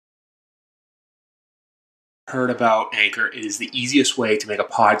Heard about Anchor, it is the easiest way to make a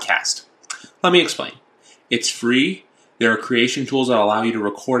podcast. Let me explain. It's free. There are creation tools that allow you to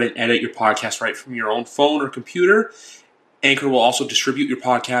record and edit your podcast right from your own phone or computer. Anchor will also distribute your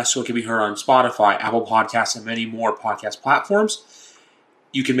podcast so it can be heard on Spotify, Apple Podcasts, and many more podcast platforms.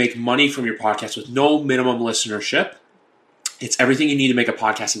 You can make money from your podcast with no minimum listenership. It's everything you need to make a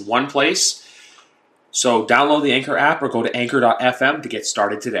podcast in one place. So download the Anchor app or go to anchor.fm to get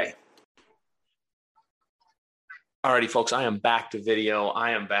started today. Alrighty, folks, I am back to video.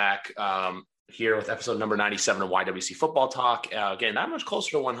 I am back here with episode number 97 of YWC Football Talk. Again, not much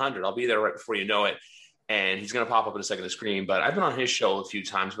closer to 100. I'll be there right before you know it. And he's going to pop up in a second on the screen. But I've been on his show a few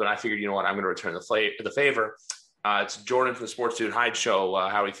times, but I figured, you know what, I'm going to return the favor. It's Jordan from the Sports Dude Hyde Show.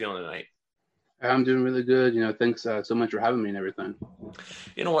 How are you feeling tonight? I'm doing really good. Thanks so much for having me and everything.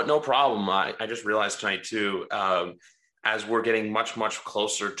 You know what? No problem. I just realized tonight, too, as we're getting much, much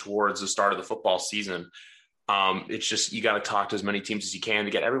closer towards the start of the football season, it's just you got to talk to as many teams as you can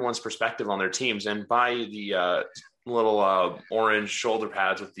to get everyone's perspective on their teams. And buy the little orange shoulder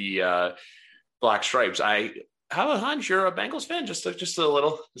pads with the black stripes. I have a hunch you're a Bengals fan, just a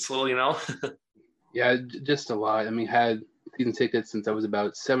little, Yeah, just a lot. I mean, had season tickets since I was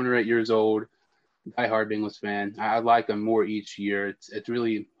about 7 or 8 years old. Diehard Bengals fan. I like them more each year. It's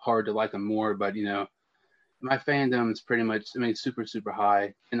really hard to like them more, but my fandom is pretty much super, super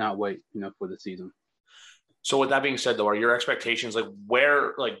high. Cannot wait for the season. So with that being said, though, are your expectations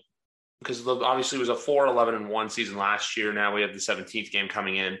because obviously it was a 4-11-1 season last year. Now we have the 17th game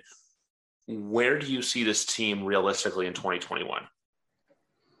coming in. Where do you see this team realistically in 2021?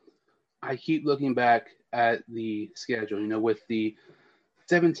 I keep looking back at the schedule, with the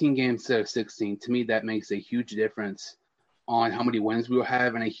 17 games instead of 16. To me, that makes a huge difference on how many wins we will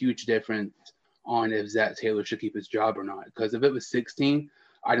have and a huge difference on if Zach Taylor should keep his job or not. Because if it was 16,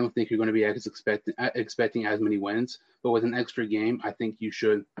 I don't think you're going to be expecting as many wins. But with an extra game, I think you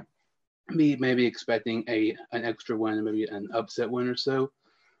should be maybe expecting an extra win, maybe an upset win or so.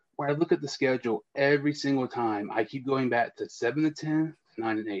 When I look at the schedule every single time, I keep going back to 7-10,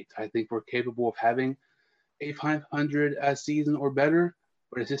 9-8. I think we're capable of having a 500 season or better,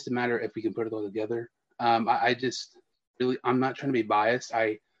 but it's just a matter if we can put it all together. I'm not trying to be biased.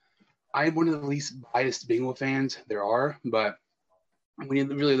 I'm one of the least biased Bengal fans there are, but when you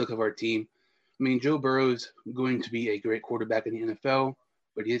really look at our team, Joe Burrow's going to be a great quarterback in the NFL,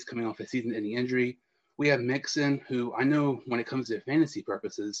 but he is coming off a season-ending injury. We have Mixon, who I know when it comes to fantasy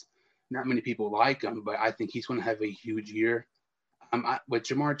purposes, not many people like him, but I think he's going to have a huge year. With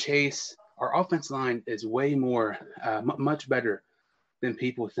Jamar Chase, our offensive line is way more, much better than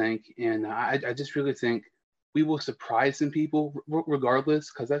people think. And I just really think we will surprise some people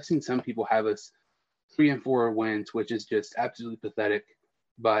regardless, because I've seen some people have us 3 and 4 wins, which is just absolutely pathetic.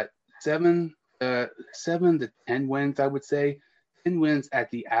 But 7 to 10 wins, I would say 10 wins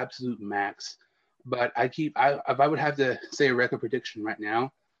at the absolute max. But if I would have to say a record prediction right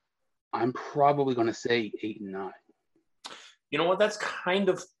now, I'm probably going to say 8-9. You know what? That's kind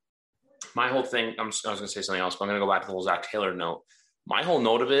of my whole thing. I was going to say something else, but I'm going to go back to the whole Zach Taylor note. My whole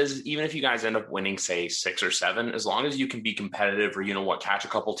note of it is, even if you guys end up winning, say 6 or 7, as long as you can be competitive or, catch a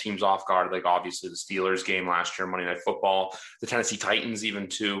couple teams off guard, like obviously the Steelers game last year, Monday Night Football, the Tennessee Titans, even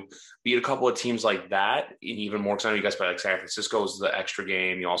too, beat a couple of teams like that. And even more, because I know you guys play like San Francisco is the extra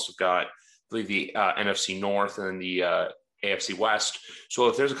game. You also got, I believe, the NFC North and then the AFC West. So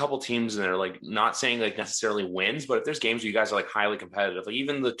if there's a couple teams in there, not saying necessarily wins, but if there's games where you guys are highly competitive, like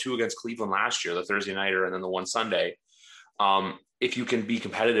even the 2 against Cleveland last year, the Thursday nighter and then the one Sunday, if you can be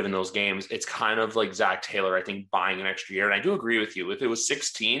competitive in those games, it's kind of like Zach Taylor, I think, buying an extra year. And I do agree with you. If it was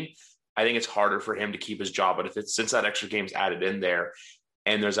 16, I think it's harder for him to keep his job. But since that extra game's added in there,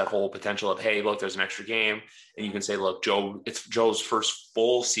 and there's that whole potential of, hey, look, there's an extra game, and you can say, look, it's Joe's first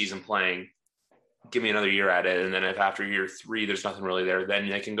full season playing. Give me another year at it. And then if after year 3, there's nothing really there, then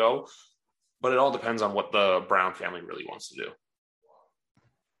they can go. But it all depends on what the Brown family really wants to do.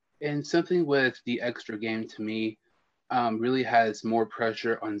 And something with the extra game to me really has more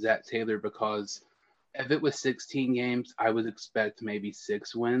pressure on Zach Taylor, because if it was 16 games, I would expect maybe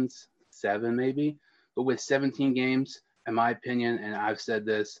 6 wins, 7 maybe. But with 17 games, in my opinion, and I've said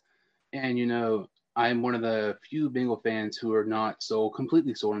this, and I'm one of the few Bengal fans who are not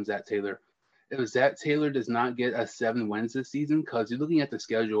completely sold on Zach Taylor. If Zach Taylor does not get us 7 wins this season, because you're looking at the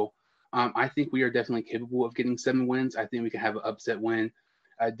schedule, I think we are definitely capable of getting 7 wins. I think we can have an upset win.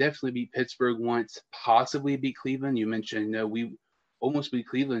 Definitely beat Pittsburgh once, possibly beat Cleveland. You mentioned, we almost beat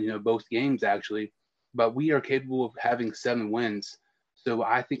Cleveland, both games actually, but we are capable of having 7 wins. So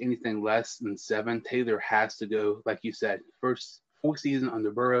I think anything less than 7, Taylor has to go, like you said, first full season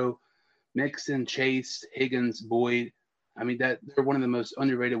under Burrow, Mixon, Chase, Higgins, Boyd. I mean, that they're one of the most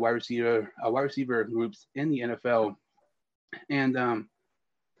underrated wide receiver groups in the NFL, and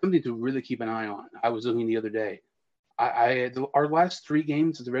something to really keep an eye on. I was looking the other day. Our last 3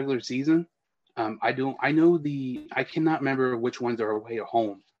 games of the regular season. I cannot remember which ones are away or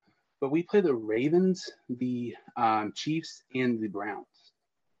home, but we play the Ravens, the Chiefs, and the Browns.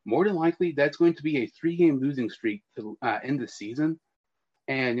 More than likely, that's going to be a 3-game losing streak to end the season.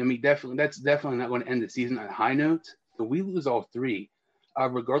 And I mean, that's definitely not going to end the season on a high note. So we lose all 3,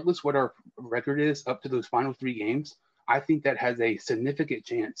 regardless what our record is up to those final 3 games. I think that has a significant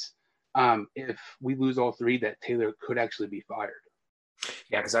chance, if we lose all 3, that Taylor could actually be fired.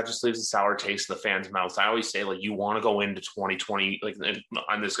 Yeah, because that just leaves a sour taste in the fans' mouths. I always say, like, you want to go into 2020, like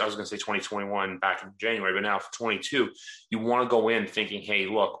on this, I was going to say 2021 back in January, but now for 22, you want to go in thinking, hey,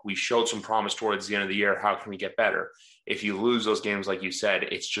 look, we showed some promise towards the end of the year. How can we get better? If you lose those games, like you said,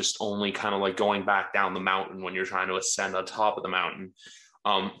 it's just only kind of like going back down the mountain when you're trying to ascend on top of the mountain.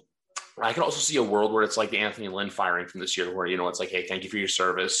 I could also see a world where it's like the Anthony Lynn firing from this year, where, you know, it's like, hey, thank you for your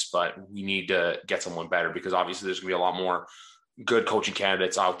service, but we need to get someone better, because obviously there's going to be a lot more good coaching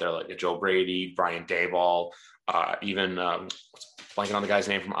candidates out there, like Joe Brady, Brian Daboll, even blanking on the guy's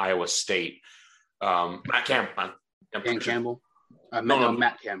name from Iowa State, Matt Campbell. Campbell.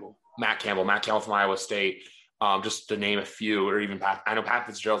 Matt Campbell. Matt Campbell from Iowa State. Just to name a few, or even Pat. I know Pat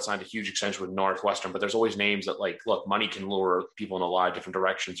Fitzgerald signed a huge extension with Northwestern, but there's always names that, like, look, money can lure people in a lot of different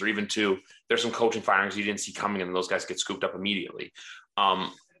directions. Or even there's some coaching firings you didn't see coming, and those guys get scooped up immediately.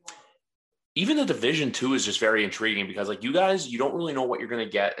 Even the division too is just very intriguing, because, like, you guys, you don't really know what you're going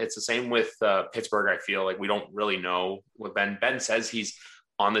to get. It's the same with Pittsburgh. I feel like we don't really know what Ben says. He's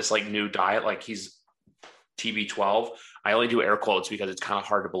on this like new diet, like he's TB12. I only do air quotes because it's kind of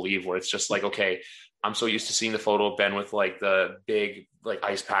hard to believe, where it's just like, okay, I'm so used to seeing the photo of Ben with like the big like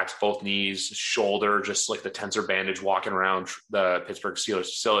ice packs, both knees, shoulder, just like the tensor bandage, walking around the Pittsburgh Steelers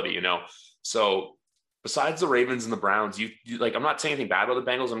facility, you know? So besides the Ravens and the Browns, you like, I'm not saying anything bad about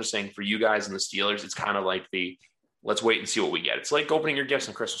the Bengals. I'm just saying for you guys and the Steelers, it's kind of like let's wait and see what we get. It's like opening your gifts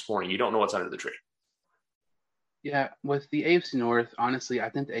on Christmas morning. You don't know what's under the tree. Yeah, with the AFC North, honestly, I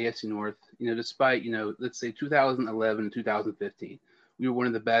think the AFC North, you know, despite, you know, let's say 2011 and 2015, we were one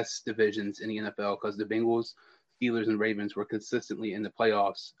of the best divisions in the NFL, because the Bengals, Steelers, and Ravens were consistently in the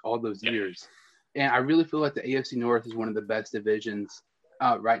playoffs all those years. And I really feel like the AFC North is one of the best divisions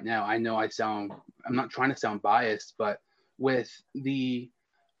right now. I know I'm not trying to sound biased, but with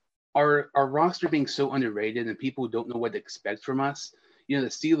our roster being so underrated and people don't know what to expect from us, you know, the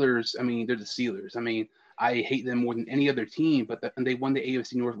Steelers, I mean, they're the Steelers. I mean, I hate them more than any other team, but and they won the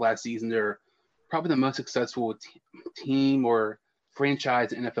AFC North last season. They're probably the most successful team or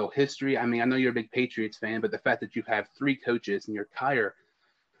franchise in NFL history. I mean, I know you're a big Patriots fan, but the fact that you have 3 coaches in your entire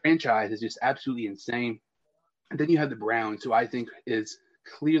franchise is just absolutely insane. And then you have the Browns, who I think is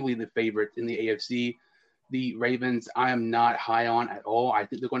clearly the favorite in the AFC. The Ravens, I am not high on at all. I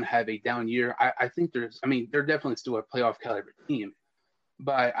think they're going to have a down year. I think they're definitely still a playoff caliber team.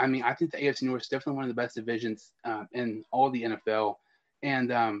 But, I mean, I think the AFC North is definitely one of the best divisions in all the NFL.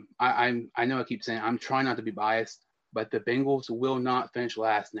 And I know I keep saying I'm trying not to be biased, but the Bengals will not finish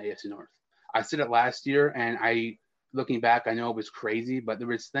last in the AFC North. I said it last year, and looking back, I know it was crazy, but there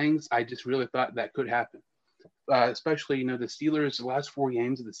was things I just really thought that could happen. Especially, you know, the Steelers, the last 4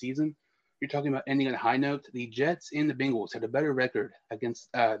 games of the season, you're talking about ending on a high note. The Jets and the Bengals had a better record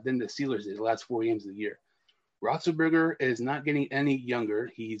against than the Steelers did the last 4 games of the year. Roethlisberger is not getting any younger.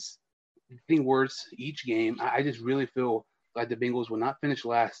 He's getting worse each game. I just really feel like the Bengals will not finish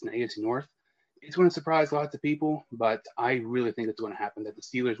last in the AFC North. It's going to surprise lots of people, but I really think it's going to happen, that the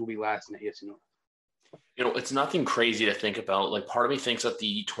Steelers will be last in the AFC North. You know, it's nothing crazy to think about. Like, part of me thinks that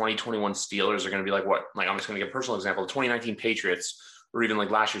the 2021 Steelers are going to be like what? Like, I'm just going to give a personal example. The 2019 Patriots, or even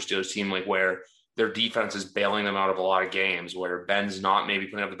like last year's Steelers team, like where their defense is bailing them out of a lot of games, where Ben's not maybe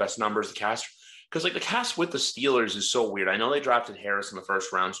putting up the best numbers. The cast, because like the cast with the Steelers is so weird. I know they drafted Harris in the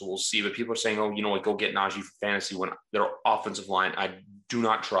first round, so we'll see. But people are saying, oh, you know what, go get Najee for fantasy, when their offensive line I do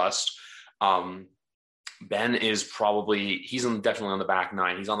not trust. Ben is he's definitely on the back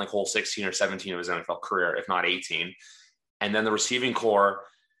 9. He's on like hole 16 or 17 of his NFL career, if not 18. And then the receiving core,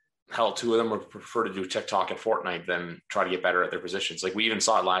 hell, 2 of them would prefer to do TikTok at Fortnite than try to get better at their positions. Like, we even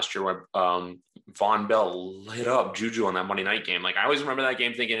saw it last year when Von Bell lit up Juju on that Monday night game. Like, I always remember that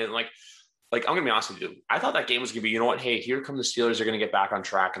game thinking, like I'm going to be honest with you, I thought that game was going to be, you know what, hey, here come the Steelers, they're going to get back on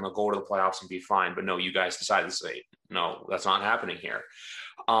track and they'll go to the playoffs and be fine. But no, you guys decided to say, no, that's not happening here.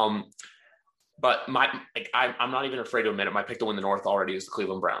 But I'm not even afraid to admit it. My pick to win the North already is the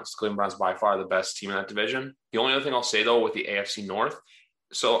Cleveland Browns. The Cleveland Browns by far the best team in that division. The only other thing I'll say, though, with the AFC North,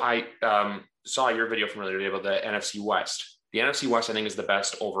 So I saw your video from earlier today about the NFC West. The NFC West, I think, is the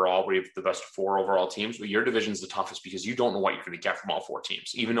best overall. We have the best 4 overall teams, but your division is the toughest because you don't know what you're going to get from all 4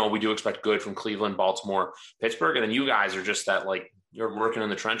 teams, even though we do expect good from Cleveland, Baltimore, Pittsburgh. And then you guys are just that, like, you're working in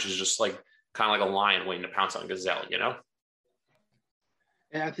the trenches, just like kind of like a lion waiting to pounce on a gazelle, you know?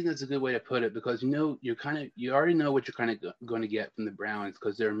 And I think that's a good way to put it because you already know what you're kind of going to get from the Browns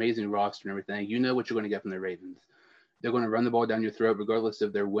because they're amazing roster and everything. You know what you're going to get from the Ravens. They're going to run the ball down your throat regardless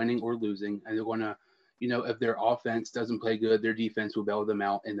if they're winning or losing, and they're going to, if their offense doesn't play good, their defense will bail them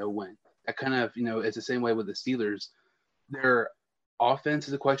out and they'll win. That kind of, it's the same way with the Steelers. Their offense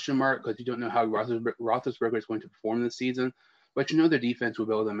is a question mark because you don't know how Roethlisberger is going to perform this season, but their defense will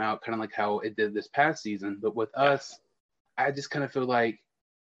bail them out, kind of like how it did this past season. But with us, I just kind of feel like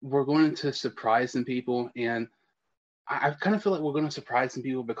we're going to surprise some people, and I kind of feel like we're going to surprise some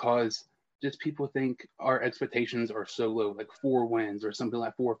people because just people think our expectations are so low, like 4 wins or something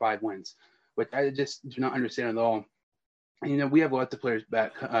like 4 or 5 wins, which I just do not understand at all. And, we have lots of players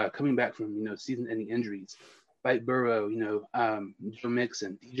back coming back from season-ending injuries, like Burrow, Joe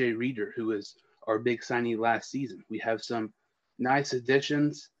Mixon, DJ Reader, who was our big signee last season. We have some nice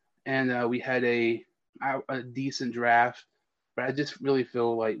additions, and we had a decent draft. But I just really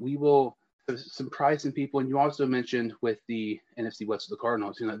feel like we will surprise some people. And you also mentioned with the NFC West of the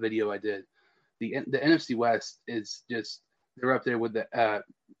Cardinals in that video I did, the NFC West is just they're up there with the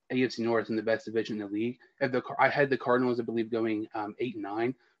AFC North in the best division in the league. I had the Cardinals, I believe, going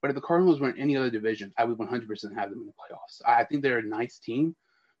 8-9. But if the Cardinals were in any other division, I would 100% have them in the playoffs. I think they're a nice team,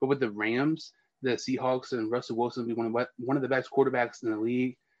 but with the Rams, the Seahawks, and Russell Wilson be one of the best quarterbacks in the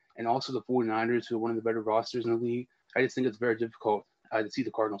league, and also the 49ers, who are one of the better rosters in the league. I just think it's very difficult to see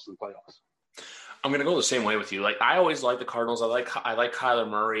the Cardinals in the playoffs. I'm going to go the same way with you. Like, I always like the Cardinals. I like Kyler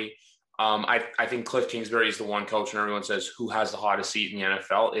Murray. I think Cliff Kingsbury is the one coach, and everyone says who has the hottest seat in the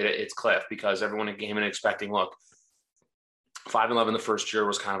NFL. It's Cliff, because everyone came in expecting, look, 5-11 the first year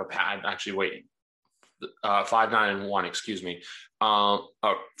was kind of a pad. Actually, wait, 5-9-1, excuse me,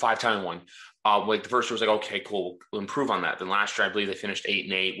 5-10-1. Like the first year was like, okay, cool, we'll improve on that. Then last year, I believe they finished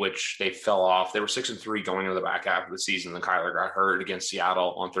 8-8, which they fell off. They were 6-3 going into the back half of the season. Then Kyler got hurt against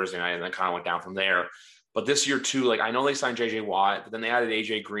Seattle on Thursday night, and then kind of went down from there. But this year too, like, I know they signed JJ Watt, but then they added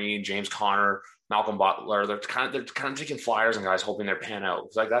AJ Green, James Conner, Malcolm Butler. They're kind of taking flyers on guys, hoping they're pan out.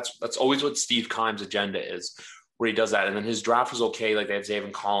 It's like that's always what Steve Keim's agenda is, where he does that. And then his draft was okay. Like, they had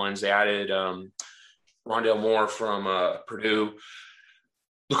Zaven Collins, they added Rondale Moore from Purdue.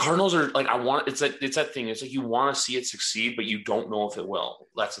 The Cardinals are like, it's that thing. It's like you want to see it succeed, but you don't know if it will.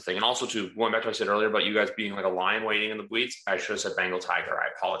 That's the thing. And also, too, going back to what I said earlier about you guys being like a lion waiting in the weeds, I should have said Bengal Tiger. I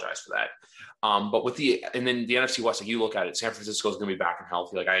apologize for that. But and then the NFC West, like, you look at it, San Francisco is going to be back and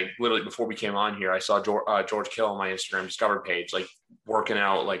healthy. Like, I literally, before we came on here, I saw George Kittle on my Instagram discovered page, like, working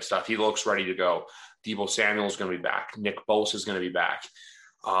out, like, stuff. He looks ready to go. Deebo Samuel is going to be back. Nick Bosa is going to be back.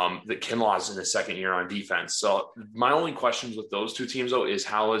 The Kinlaw's in his second year on defense. So my only questions with those two teams, though, is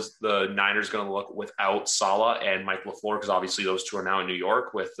how is the Niners going to look without Saleh and Mike LaFleur? Because obviously those two are now in New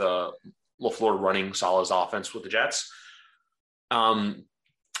York with LaFleur running Saleh's offense with the Jets.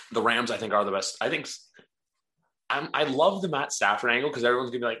 The Rams, I think, are the best. I love the Matt Stafford angle, because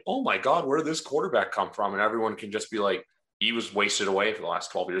everyone's going to be like, oh my God, where did this quarterback come from? And everyone can just be like, he was wasted away for the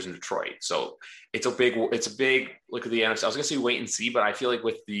last 12 years in Detroit. So it's a big look at the NFC. I was going to say wait and see, but I feel like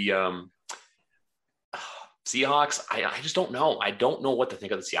with the Seahawks, I just don't know. I don't know what to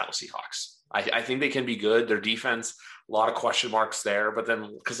think of the Seattle Seahawks. I think they can be good. Their defense, a lot of question marks there. But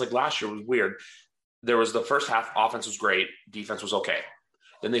then, because like last year was weird. There was the first half, offense was great. Defense was okay.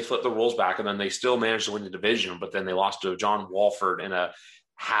 Then they flipped the roles back, and then they still managed to win the division. But then they lost to John Wolford in a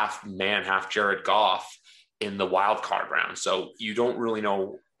half man, half Jared Goff in the wild card round. So you don't really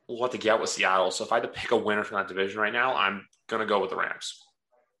know what to get with Seattle. So if I had to pick a winner from that division right now, I'm going to go with the Rams.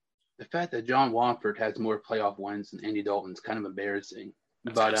 The fact that John Wolford has more playoff wins than Andy Dalton is kind of embarrassing.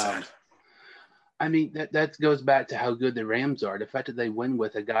 But I mean, that goes back to how good the Rams are. The fact that they win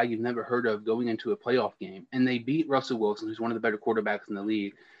with a guy you've never heard of going into a playoff game, and they beat Russell Wilson, who's one of the better quarterbacks in the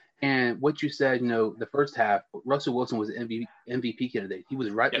league. And what you said, the first half, Russell Wilson was an MVP candidate. He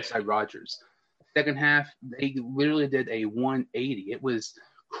was right beside Rodgers. Second half, they literally did a 180. It was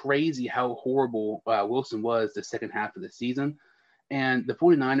crazy how horrible Wilson was the second half of the season. And the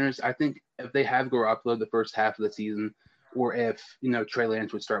 49ers, I think if they have Garoppolo the first half of the season, or if, Trey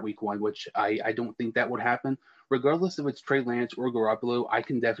Lance would start week 1, which I don't think that would happen, regardless if it's Trey Lance or Garoppolo, I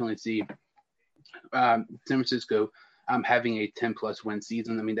can definitely see San Francisco having a 10-plus win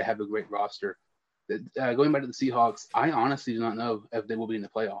season. I mean, they have a great roster. Going back to the Seahawks, I honestly do not know if they will be in the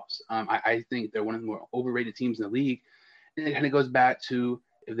playoffs. I think they're one of the more overrated teams in the league. And it kind of goes back to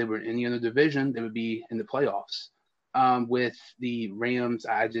if they were in any other division, they would be in the playoffs. With the Rams,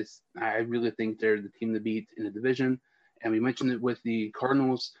 I really think they're the team to beat in the division. And we mentioned it with the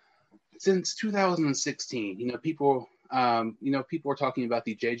Cardinals. Since 2016, people are talking about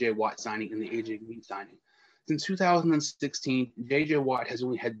the J.J. Watt signing and the A.J. Green signing. Since 2016, J.J. Watt has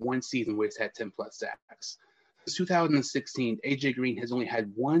only had one season where he's had 10-plus sacks. Since 2016, A.J. Green has only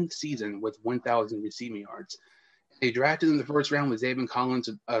had one season with 1,000 receiving yards. They drafted in the first round with Zaven Collins,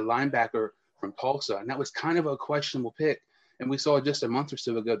 a linebacker from Tulsa, and that was kind of a questionable pick. And we saw just a month or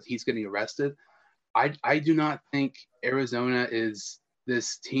so ago that he's getting arrested. I do not think Arizona is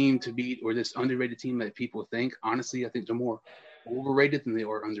this team to beat or this underrated team that people think. Honestly, I think they're more overrated than they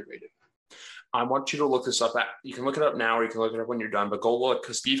are underrated. I want you to look this up. You can look it up now or you can look it up when you're done, but go look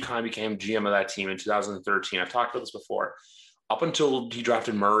because Steve Keim became GM of that team in 2013. I've talked about this before. Up until he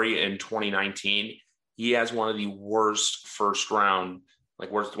drafted Murray in 2019, he has one of the worst first round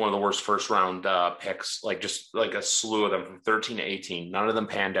picks, like just like a slew of them from 13 to 18. None of them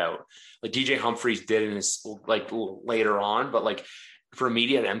panned out. Like DJ Humphries did in his like later on, but like for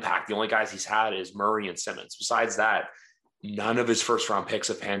immediate impact, the only guys he's had is Murray and Simmons. Besides that, none of his first round picks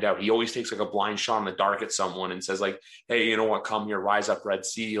have panned out. He always takes like a blind shot in the dark at someone and says like, hey, you know what, come here, rise up Red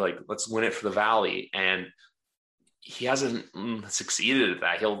Sea. Like, let's win it for the Valley. And he hasn't succeeded at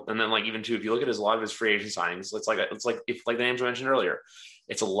that. And then like, even too, if you look at a lot of his free agent signings, it's like the names I mentioned earlier,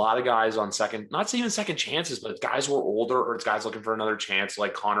 it's a lot of guys on not even second chances, but guys who are older or it's guys looking for another chance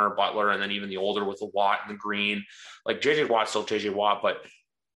like Connor Butler. And then even the older with the Watt and the Green, like JJ Watt's still JJ Watt, but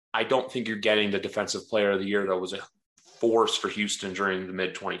I don't think you're getting the defensive player of the year that was a force for Houston during the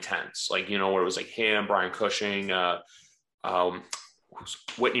mid 2010s. Like, where it was like him, Brian Cushing,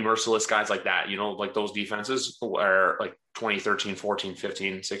 Whitney Merciless, guys like that, like those defenses where like 2013, 14,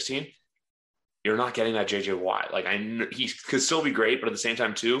 15, 16, you're not getting that JJ Watt. Like he could still be great, but at the same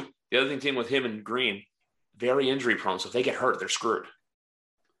time too, the other thing with him and Green, very injury prone. So if they get hurt, they're screwed.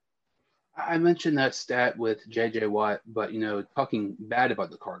 I mentioned that stat with JJ Watt, but talking bad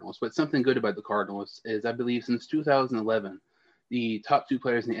about the Cardinals, but something good about the Cardinals is I believe since 2011, the top two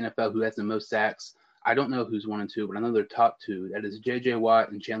players in the NFL who has the most sacks, I don't know who's 1 and 2, but I know they're top two. That is JJ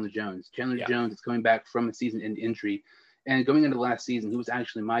Watt and Chandler Jones. Chandler Jones is coming back from a season-end injury, and going into last season, he was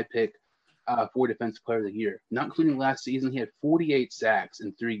actually my pick for Defensive Player of the Year. Not including last season, he had 48 sacks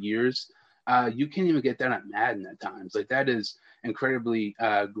in 3 years. You can't even get that on Madden at times. Like, that is incredibly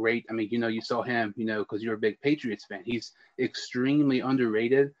great. I mean, you saw him, because you're a big Patriots fan. He's extremely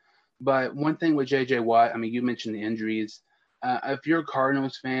underrated. But one thing with JJ Watt, I mean, you mentioned the injuries. If you're a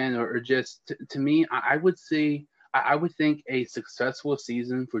Cardinals fan or just to me, I would say I would think a successful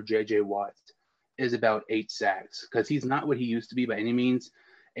season for JJ Watt is about 8 sacks because he's not what he used to be by any means.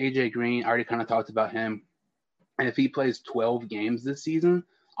 AJ Green, I already kind of talked about him. And if he plays 12 games this season,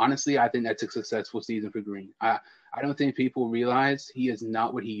 honestly, I think that's a successful season for Green. I don't think people realize he is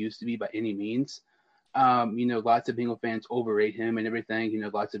not what he used to be by any means. Lots of Bengal fans overrate him and everything.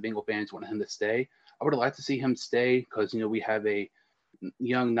 Lots of Bengal fans want him to stay. I would like to see him stay because, we have a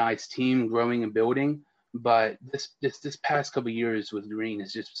young, nice team growing and building. But this past couple of years with Green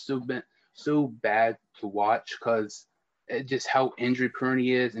has just been so bad to watch because just how injury prone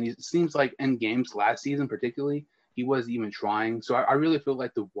he is. And it seems like in games last season, particularly, he wasn't even trying. So I really feel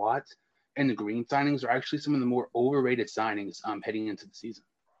like the Watt and the Green signings are actually some of the more overrated signings heading into the season.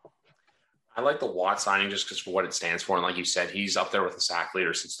 I like the Watt signing just because for what it stands for. And like you said, he's up there with the sack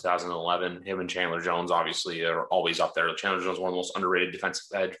leader since 2011. Him and Chandler Jones, obviously, are always up there. Chandler Jones is one of the most underrated defensive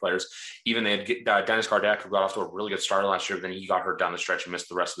edge players. Even they had Dennis Gardeck, who got off to a really good start last year, but then he got hurt down the stretch and missed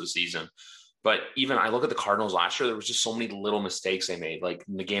the rest of the season. But even I look at the Cardinals last year, there was just so many little mistakes they made. Like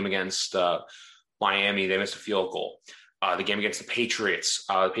in the game against Miami, they missed a field goal. The game against the Patriots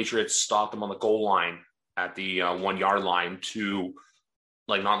stopped them on the goal line at the 1 yard line to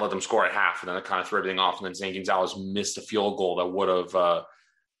like not let them score at half, and then it kind of threw everything off. And then Zane Gonzalez missed a field goal that would have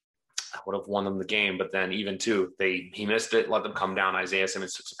won them the game. But then even two, he missed it, let them come down. Isaiah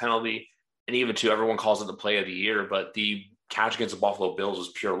Simmons took a penalty, and even two, everyone calls it the play of the year, but the catch against the Buffalo Bills was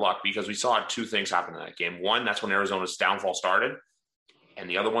pure luck because we saw two things happen in that game. One, that's when Arizona's downfall started, and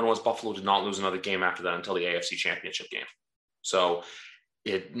the other one was Buffalo did not lose another game after that until the AFC Championship game. So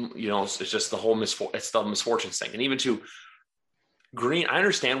it's just the whole it's the misfortunes thing, and even to Green, I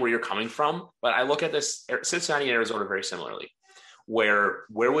understand where you're coming from, but I look at this Cincinnati and Arizona very similarly. Where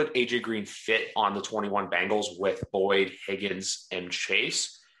would AJ Green fit on the 21 Bengals with Boyd, Higgins, and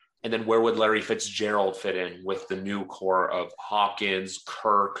Chase? And then where would Larry Fitzgerald fit in with the new core of Hopkins,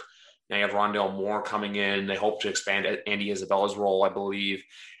 Kirk? Now you have Rondale Moore coming in. They hope to expand Andy Isabella's role, I believe.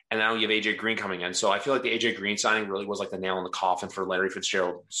 And now you have AJ Green coming in. So I feel like the AJ Green signing really was like the nail in the coffin for Larry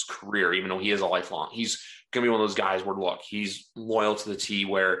Fitzgerald's career, even though he is a lifelong. He's going to be one of those guys where, look, he's loyal to the T,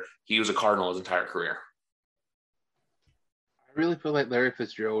 where he was a Cardinal his entire career. I really feel like Larry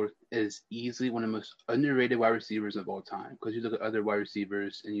Fitzgerald is easily one of the most underrated wide receivers of all time. Because you look at other wide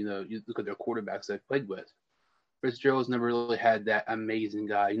receivers and, you look at their quarterbacks they've played with. Fitzgerald's never really had that amazing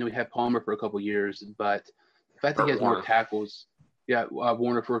guy. He had Palmer for a couple years, but the fact that he has more tackles,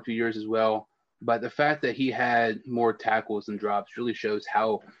 Warner for a few years as well. But the fact that he had more tackles and drops really shows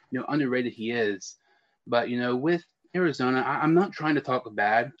how underrated he is. But with Arizona, I'm not trying to talk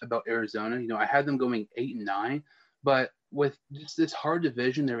bad about Arizona. I had them going 8-9, but with just this hard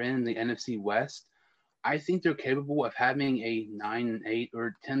division they're in the NFC West, I think they're capable of having a 9-8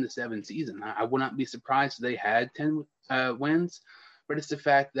 or 10-7 season. I would not be surprised if they had 10 wins, but it's the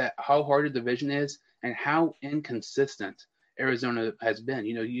fact that how hard the division is and how inconsistent Arizona has been.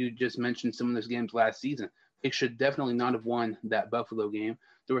 You just mentioned some of those games last season. They should definitely not have won that Buffalo game.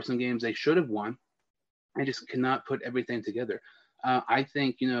 There were some games they should have won. I just cannot put everything together. I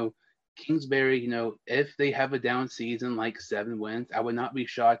think, Kingsbury, if they have a down season like 7 wins, I would not be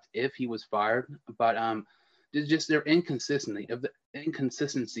shocked if he was fired. But just their inconsistency. If the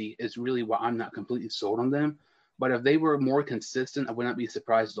inconsistency is really why I'm not completely sold on them. But if they were more consistent, I would not be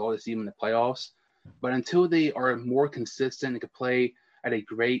surprised at all to see them in the playoffs. But until they are more consistent and can play at a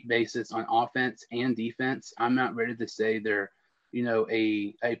great basis on offense and defense, I'm not ready to say they're,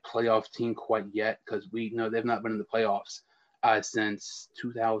 a playoff team quite yet, because we know they've not been in the playoffs since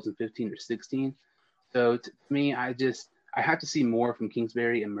 2015 or 16. So to me, I have to see more from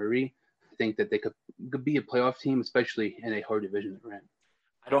Kingsbury and Murray. I think that they could be a playoff team, especially in a hard division that we're in.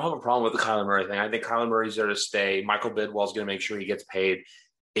 I don't have a problem with the Kyler Murray thing. I think Kyler Murray's there to stay. Michael Bidwell's going to make sure he gets paid.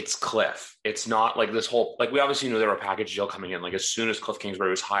 It's Cliff. It's not like this whole, like we obviously knew there were a package deal coming in. Like as soon as Cliff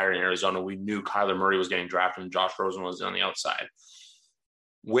Kingsbury was hired in Arizona, we knew Kyler Murray was getting drafted and Josh Rosen was on the outside.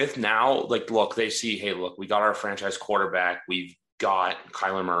 With now, look, they see, hey, look, we got our franchise quarterback. We've got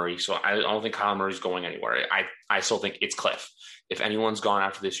Kyler Murray. So I don't think Kyler Murray's going anywhere. I still think it's Cliff. If anyone's gone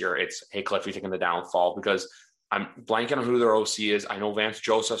after this year, it's, hey, Cliff, you're taking the downfall, because I'm blanking on who their OC is. I know Vance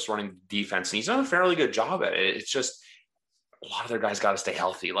Joseph's running defense, and he's done a fairly good job at it. It's just a lot of their guys got to stay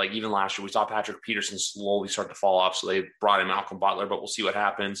healthy. Like even last year, we saw Patrick Peterson slowly start to fall off, so they brought in Malcolm Butler, but we'll see what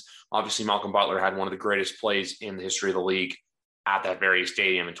happens. Obviously, Malcolm Butler had one of the greatest plays in the history of the league at that very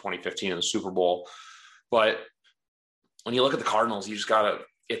stadium in 2015 in the Super Bowl. But when you look at the Cardinals, you just got to,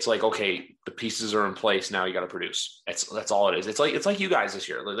 it's like, okay, the pieces are in place. Now you got to produce. That's all it is. It's like you guys this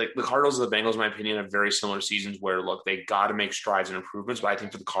year. Like the Cardinals and the Bengals, in my opinion, have very similar seasons where, look, they got to make strides and improvements. But I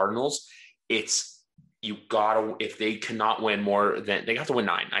think for the Cardinals, it's, you got to, if they cannot win more than, they have to win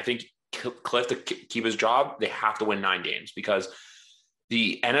 9. I think Cliff, to keep his job, they have to win 9 games, because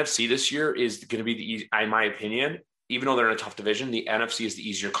the NFC this year is going to be in my opinion, even though they're in a tough division, the NFC is the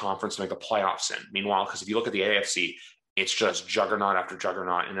easier conference to make the playoffs in. Meanwhile, because if you look at the AFC, it's just juggernaut after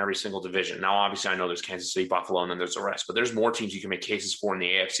juggernaut in every single division. Now, obviously, I know there's Kansas City, Buffalo, and then there's the rest, but there's more teams you can make cases for in the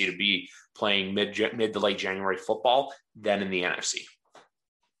AFC to be playing mid to late January football than in the NFC.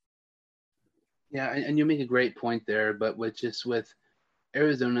 Yeah, and you make a great point there, but with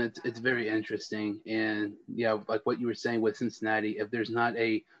Arizona, it's very interesting. And, like what you were saying with Cincinnati, if there's not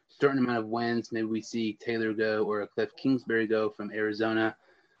a certain amount of wins, maybe we see Taylor go or a Cliff Kingsbury go from Arizona.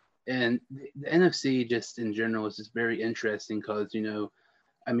 And the NFC just in general is just very interesting because,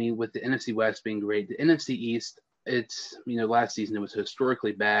 with the NFC West being great, the NFC East, it's, last season it was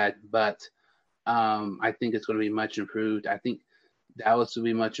historically bad, but I think it's going to be much improved. I think Dallas will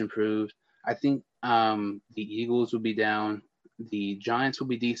be much improved. I think the Eagles will be down. The Giants will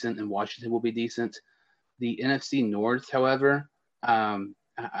be decent, and Washington will be decent. The NFC North, however,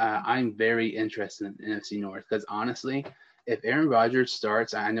 I'm very interested in NFC North because honestly, if Aaron Rodgers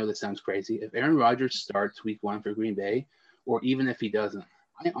starts, I know this sounds crazy. If Aaron Rodgers starts week 1 for Green Bay, or even if he doesn't,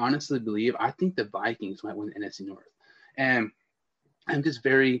 I honestly believe I think the Vikings might win the NFC North. And I'm just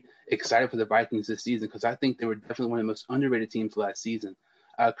very excited for the Vikings this season because I think they were definitely one of the most underrated teams last season.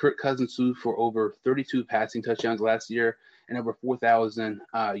 Kirk Cousins threw for over 32 passing touchdowns last year and over 4,000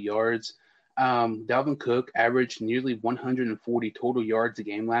 yards. Dalvin Cook averaged nearly 140 total yards a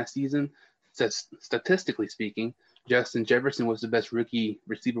game last season. Statistically speaking, Justin Jefferson was the best rookie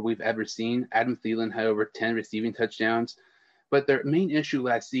receiver we've ever seen. Adam Thielen had over 10 receiving touchdowns. But their main issue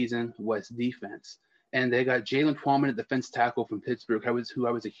last season was defense. And they got Jalen Twyman at defense tackle from Pittsburgh, who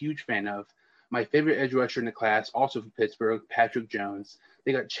I was a huge fan of. My favorite edge rusher in the class, also from Pittsburgh, Patrick Jones.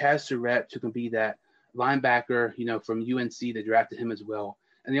 They got Chaz Surratt, who can be that linebacker, from UNC. They drafted him as well.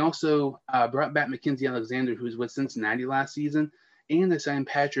 And they also brought back Mackenzie Alexander, who was with Cincinnati last season. and they signed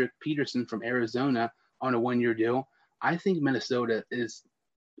Patrick Peterson from Arizona on a 1-year deal. I think Minnesota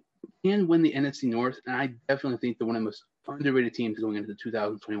can win the NFC North, and I definitely think they're one of the most underrated teams going into the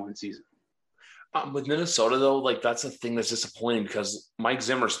 2021 season. With Minnesota, though, like that's a thing that's disappointing because Mike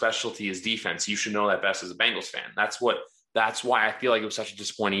Zimmer's specialty is defense. You should know that best as a Bengals fan. That's why I feel like it was such a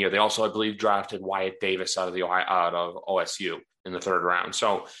disappointing year. They also, I believe, drafted Wyatt Davis out of OSU in the 3rd round.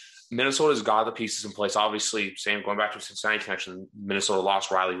 So Minnesota's got the pieces in place. Obviously, same going back to a Cincinnati connection, Minnesota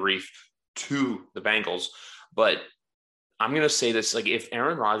lost Riley Reef to the Bengals. But I'm going to say this, like if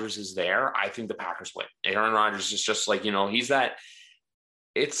Aaron Rodgers is there, I think the Packers win. Aaron Rodgers is just like, he's that –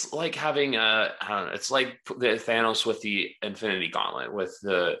 it's like having I don't know, it's like the Thanos with the Infinity Gauntlet where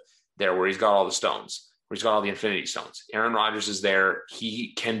he's got all the stones, where he's got all the Infinity Stones. Aaron Rodgers is there.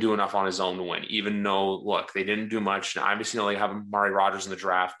 He can do enough on his own to win, even though, look, they didn't do much. Now, obviously, they have Amari Rodgers in the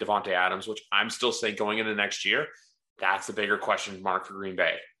draft, Devontae Adams, which I'm still saying going into next year, that's the bigger question mark for Green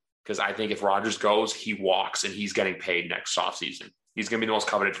Bay. Because I think if Rodgers goes, he walks and he's getting paid next offseason. He's going to be the most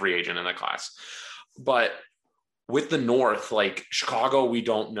coveted free agent in the class. But with the North, like Chicago, we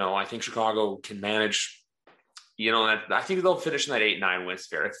don't know. I think Chicago can manage, I think they'll finish in that 8-9 wins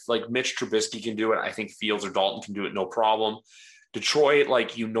fair. If like Mitch Trubisky can do it, I think Fields or Dalton can do it, no problem. Detroit,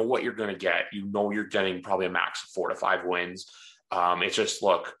 like, what you're going to get. You're getting probably a max of 4 to 5 wins. It's just,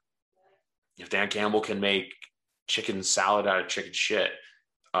 look, if Dan Campbell can make chicken salad out of chicken shit,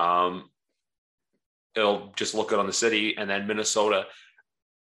 it'll just look good on the city. And then Minnesota,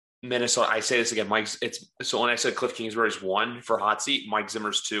 I say this again, so when I said Cliff Kingsbury's 1 for hot seat, Mike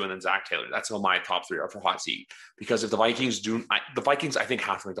Zimmer's 2, and then Zach Taylor. That's how my top 3 are for hot seat. Because if the Vikings I think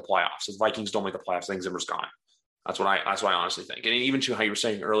have to make the playoffs. If the Vikings don't make the playoffs, I think Zimmer's gone. That's what I honestly think. And even to how you were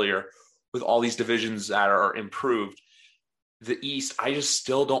saying earlier, with all these divisions that are improved, the East, I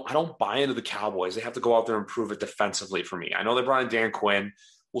don't buy into the Cowboys. They have to go out there and prove it defensively for me. I know they brought in Dan Quinn.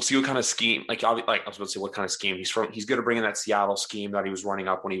 We'll see what kind of scheme, I was about to say what kind of scheme he's going to bring in that Seattle scheme that he was running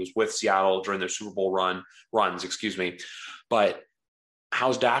up when he was with Seattle during their Super Bowl runs. But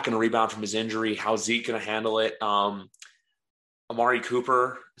how's Dak going to rebound from his injury? How's Zeke going to handle it? Amari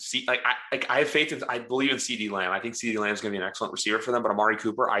Cooper, I have faith I believe in CeeDee Lamb. I think CeeDee Lamb is going to be an excellent receiver for them, but Amari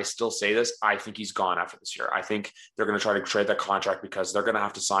Cooper, I still say this, I think he's gone after this year. I think they're going to try to trade that contract because they're going to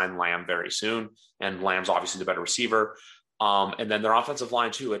have to sign Lamb very soon, and Lamb's obviously the better receiver. And then their offensive line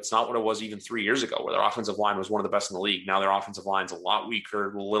too. It's not what it was even 3 years ago, where their offensive line was one of the best in the league. Now their offensive line's a lot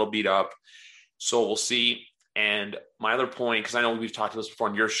weaker, a little beat up. So we'll see. And my other point, because I know we've talked about this before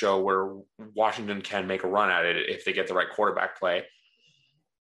on your show, where Washington can make a run at it if they get the right quarterback play.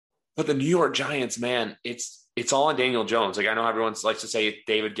 But the New York Giants, man, it's all on Daniel Jones. Like, I know everyone likes to say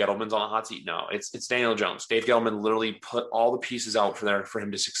David Gettleman's on the hot seat. No, it's Daniel Jones. Dave Gettleman literally put all the pieces out for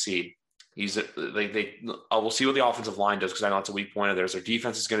him to succeed. We'll see what the offensive line does, because I know it's a weak point of theirs. Their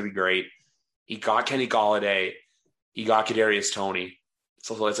defense is going to be great. He got Kenny Golladay. He got Kadarius Toney.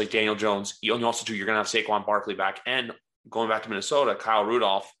 So it's like Daniel Jones. You're going to have Saquon Barkley back. And going back to Minnesota, Kyle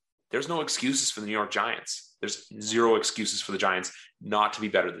Rudolph, there's no excuses for the New York Giants. There's zero excuses for the Giants not to be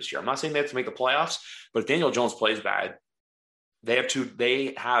better this year. I'm not saying they have to make the playoffs, but if Daniel Jones plays bad, they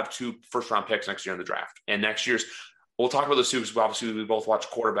have two first-round picks next year in the draft. And next year's – we'll talk about this too, because obviously we both watch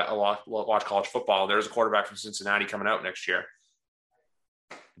watch college football. There's a quarterback from Cincinnati coming out next year.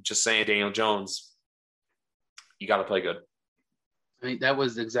 Just saying, Daniel Jones, you got to play good. I mean, that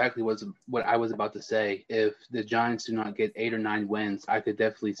was exactly what I was about to say. If the Giants do not get 8 or 9 wins, I could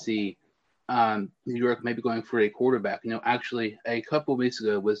definitely see New York maybe going for a quarterback. Actually, a couple of weeks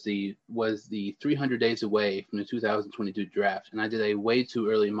ago was the 300 days away from the 2022 draft, and I did a way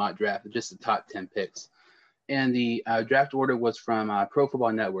too early mock draft, just the top 10 picks. And the draft order was from Pro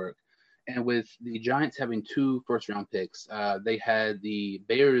Football Network. And with the Giants having 2 first-round picks, they had the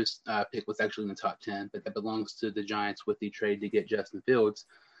Bears pick was actually in the top 10, but that belongs to the Giants with the trade to get Justin Fields,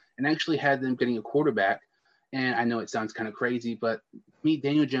 and actually had them getting a quarterback. And I know it sounds kind of crazy, but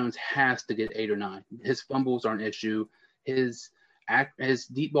Daniel Jones has to get 8 or 9. His fumbles are an issue. His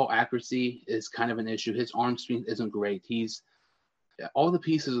deep ball accuracy is kind of an issue. His arm strength isn't great. All the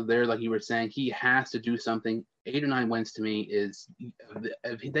pieces are there, like you were saying. He has to do something. 8 or 9 wins to me is,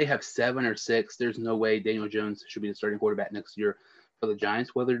 if they have 7 or 6, there's no way Daniel Jones should be the starting quarterback next year for the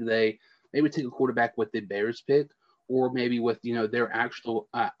Giants. Whether they maybe take a quarterback with the Bears pick, or maybe with their actual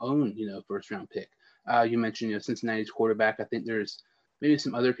own first round pick. You mentioned Cincinnati's quarterback. I think there's maybe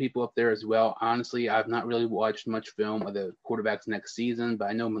some other people up there as well. Honestly, I've not really watched much film of the quarterbacks next season, but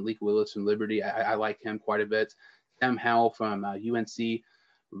I know Malik Willis from Liberty. I like him quite a bit. Sam Howell from UNC.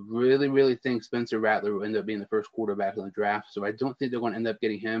 Really, really think Spencer Rattler will end up being the first quarterback in the draft. So I don't think they're going to end up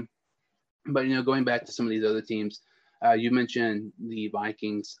getting him. But, going back to some of these other teams, You mentioned the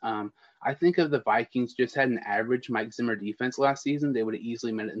Vikings. I think if the Vikings just had an average Mike Zimmer defense last season, they would have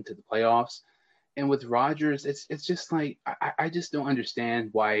easily made it into the playoffs. And with Rodgers, it's just like I just don't understand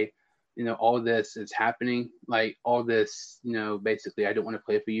why all this is happening. Like all this, basically I don't want to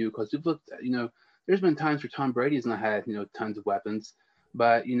play for you because we've looked, there's been times where Tom Brady's not had tons of weapons,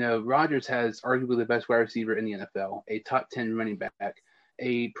 but Rodgers has arguably the best wide receiver in the NFL, a top 10 running back,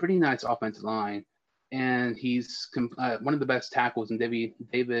 a pretty nice offensive line, and he's one of the best tackles in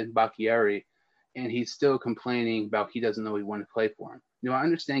David Bakhtiari, and he's still complaining about he doesn't know he want to play for him. I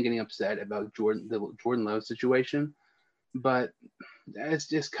understand getting upset about the Jordan Love situation, but it's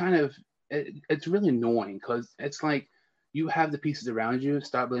just kind of it's really annoying because it's like you have the pieces around you.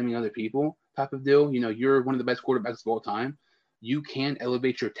 Stop blaming other people, type of deal. You're one of the best quarterbacks of all time. You can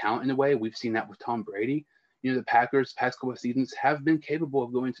elevate your talent in a way. We've seen that with Tom Brady. The Packers past couple of seasons have been capable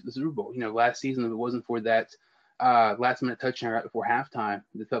of going to the Super Bowl. Last season, if it wasn't for that last minute touchdown right before halftime,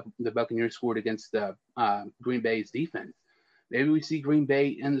 the Buccaneers scored against the Green Bay's defense. Maybe we see Green Bay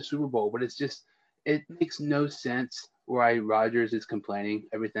in the Super Bowl, but it makes no sense why Rodgers is complaining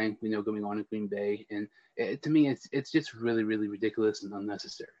everything going on in Green Bay, and to me, it's just really, really ridiculous and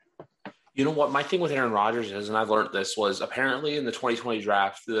unnecessary. You know what? My thing with Aaron Rodgers is, and I've learned this, was apparently in the 2020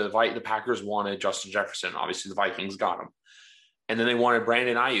 draft, the Packers wanted Justin Jefferson. Obviously, the Vikings got him. And then they wanted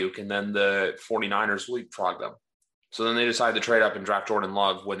Brandon Ayuk, and then the 49ers leapfrogged them. So then they decided to trade up and draft Jordan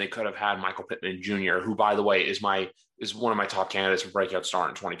Love when they could have had Michael Pittman Jr., who, by the way, is one of my top candidates for breakout star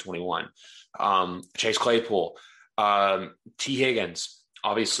in 2021. Chase Claypool, T. Higgins.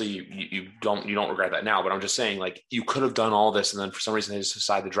 Obviously, you don't regret that now, but I'm just saying, like, you could have done all this, and then for some reason they just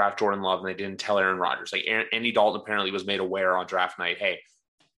decided to draft Jordan Love, and they didn't tell Aaron Rodgers. Like, Andy Dalton apparently was made aware on draft night, hey,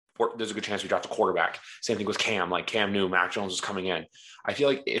 there's a good chance we draft a quarterback. Same thing with Cam. Like, Cam knew Mac Jones was coming in. I feel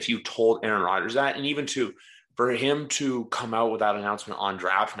like if you told Aaron Rodgers that, and even for him to come out with that announcement on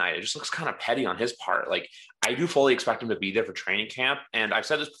draft night, it just looks kind of petty on his part. Like, I do fully expect him to be there for training camp, and I've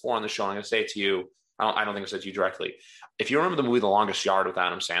said this before on the show, and I'm going to say it to you. I don't think I said to you directly. If you remember the movie The Longest Yard with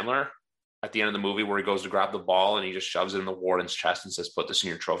Adam Sandler, at the end of the movie where he goes to grab the ball and he just shoves it in the warden's chest and says, put this in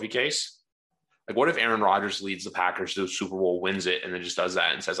your trophy case. Like, what if Aaron Rodgers leads the Packers to the Super Bowl, wins it, and then just does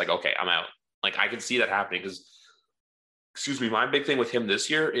that and says, like, okay, I'm out. Like, I could see that happening because, my big thing with him this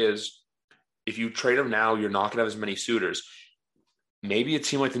year is if you trade him now, you're not going to have as many suitors. Maybe a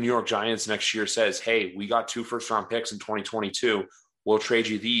team like the New York Giants next year says, hey, we got 2 first-round picks in 2022. We'll trade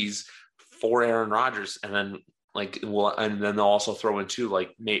you these for Aaron Rodgers, and then they'll also throw in too,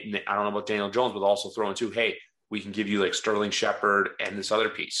 like, I don't know about Daniel Jones, but also throw in too, hey, we can give you like Sterling Shepard and this other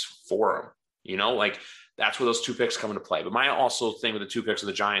piece for him. Like, that's where those 2 picks come into play. But my also thing with the 2 picks of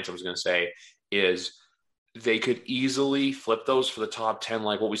the Giants, I was going to say, is they could easily flip those for the top 10,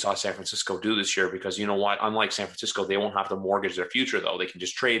 like what we saw San Francisco do this year, because you know what? Unlike San Francisco, they won't have to mortgage their future, though. They can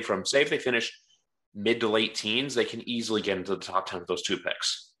just trade from, say, if they finish mid to late teens, they can easily get into the top 10 with those 2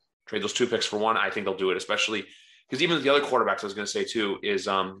 picks. Trade those 2 picks for one. I think they'll do it, especially because even the other quarterbacks I was going to say too is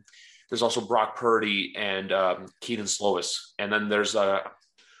there's also Brock Purdy and Keaton Slovis. And then there's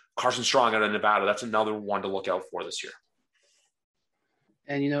Carson Strong out of Nevada. That's another one to look out for this year.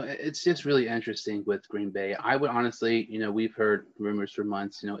 And, it's just really interesting with Green Bay. I would honestly, we've heard rumors for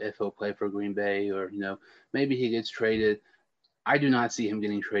months, if he'll play for Green Bay or, maybe he gets traded. I do not see him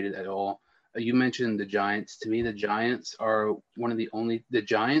getting traded at all. You mentioned the Giants. To me, the Giants are the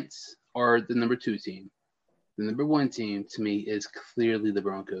Giants are the number 2 team. The number 1 team to me is clearly the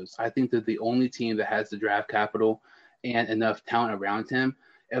Broncos. I think they're the only team that has the draft capital and enough talent around him.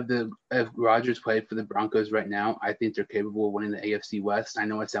 If Rodgers played for the Broncos right now, I think they're capable of winning the AFC West. I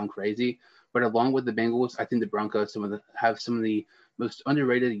know I sound crazy, but along with the Bengals, I think the Broncos have some of the most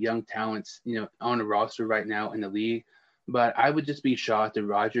underrated young talents, on the roster right now in the league. But I would just be shocked if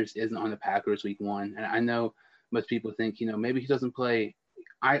Rodgers isn't on the Packers week 1. And I know most people think, maybe he doesn't play.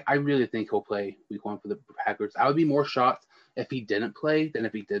 I really think he'll play week 1 for the Packers. I would be more shocked if he didn't play than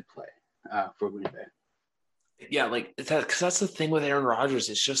if he did play for Green Bay. Yeah, like, because that's the thing with Aaron Rodgers.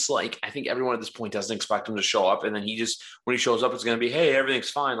 It's just like, I think everyone at this point doesn't expect him to show up. And then when he shows up, it's going to be, hey, everything's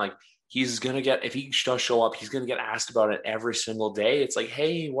fine. Like, he's going to get, if he does show up, he's going to get asked about it every single day. It's like,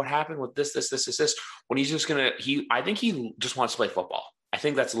 hey, what happened with this? When he's just going to, I think he just wants to play football. I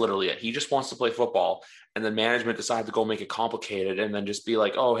think that's literally it. He just wants to play football. And then management decided to go make it complicated and then just be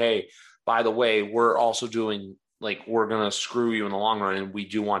like, oh, hey, by the way, we're also doing, like, we're going to screw you in the long run and we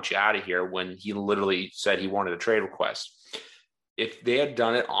do want you out of here, when he literally said he wanted a trade request. If they had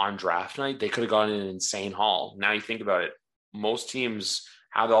done it on draft night, they could have gotten an insane haul. Now you think about it, most teams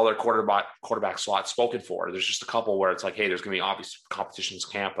have all their quarterback slots spoken for. There's just a couple where it's like, hey, there's going to be obvious competitions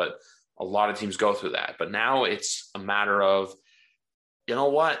camp, but A lot of teams go through that. But now it's a matter of, you know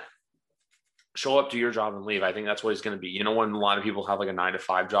what? Show up to your job and leave. I think that's what it's going to be. You know, when a lot of people have like a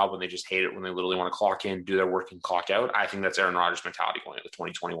 9-to-5 job when they just hate it, when they literally want to clock in, do their work and clock out. I think that's Aaron Rodgers' mentality going into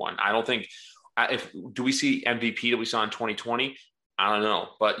 2021. I don't think do we see MVP that we saw in 2020? I don't know.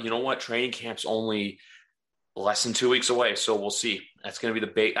 But you know what? Training camp's only less than 2 weeks away. So we'll see. That's going to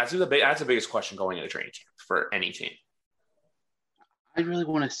be that's the biggest question going into training camp for any team. I really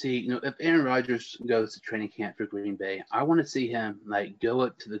want to see, if Aaron Rodgers goes to training camp for Green Bay, I want to see him go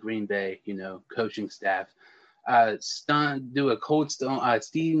up to the Green Bay, coaching staff, do a cold stone,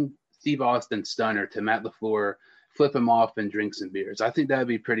 Steve Austin stunner to Matt LaFleur, flip him off and drink some beers. I think that would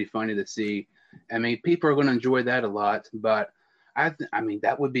be pretty funny to see. I mean, people are going to enjoy that a lot, but I mean,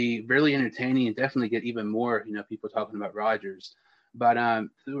 that would be really entertaining and definitely get even more, people talking about Rodgers. But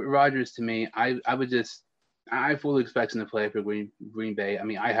Rodgers, to me, I fully expect him to play for Green Bay. I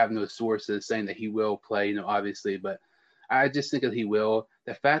mean, I have no sources saying that he will play, obviously, but I just think that he will.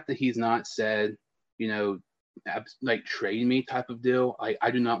 The fact that he's not said, trade me type of deal.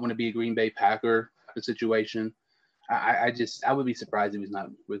 I do not want to be a Green Bay Packer type of situation. I would be surprised if he's not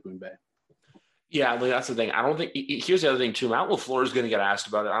with Green Bay. Yeah, that's the thing. I don't think – here's the other thing, too. Matt LaFleur is going to get asked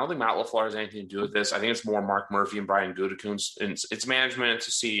about it. I don't think Matt LaFleur has anything to do with this. I think it's more Mark Murphy and Brian Gutekunst. It's management. It's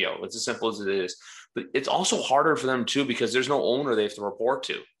a CEO. It's as simple as it is. But it's also harder for them, too, because there's no owner they have to report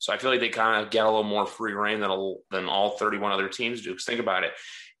to. So I feel like they kind of get a little more free reign than all 31 other teams do. Because think about it.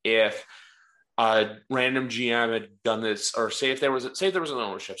 If a random GM had done this, or say if there was an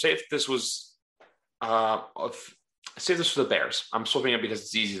ownership, say if this was the Bears. I'm swapping it because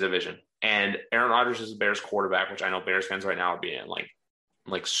it's the easy division. And Aaron Rodgers is the Bears quarterback, which I know Bears fans right now are being like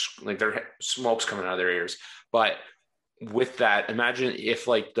their smoke's coming out of their ears. But with that, imagine if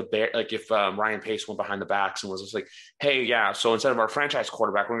Ryan Pace went behind the backs and was just like, hey, yeah, so instead of our franchise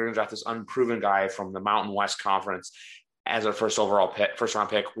quarterback, we're going to draft this unproven guy from the Mountain West Conference as our first round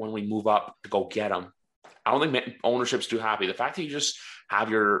pick when we move up to go get him. I don't think ownership's too happy. The fact that you just have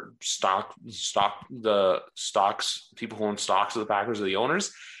your the stocks, people who own stocks of the Packers are the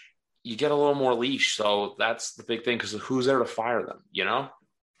owners, you get a little more leash. So that's the big thing, because who's there to fire them,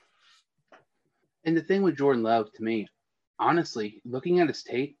 And the thing with Jordan Love, to me, honestly, looking at his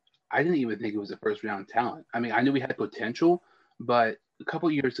tape, I didn't even think it was a first-round talent. I mean, I knew he had potential, but a couple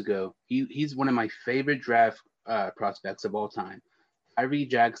of years ago, he's one of my favorite draft prospects of all time. Tyree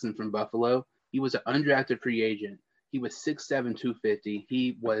Jackson from Buffalo. He was an undrafted free agent. He was 6'7", 250.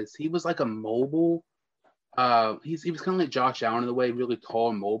 He was like a mobile. He was kind of like Josh Allen in a way, really tall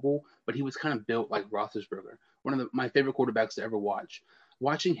and mobile, but he was kind of built like Roethlisberger. One of my favorite quarterbacks to ever watch.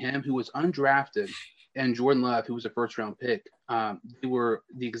 Watching him, who was undrafted, and Jordan Love, who was a first-round pick, they were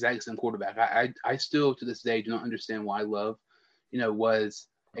the exact same quarterback. I still, to this day, do not understand why Love, was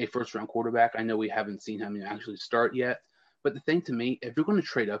a first-round quarterback. I know we haven't seen him actually start yet. But the thing to me, if you're going to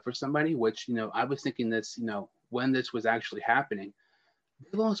trade up for somebody, which, I was thinking this, when this was actually happening,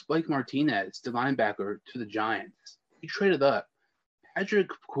 they lost Blake Martinez, the linebacker, to the Giants. He traded up. Patrick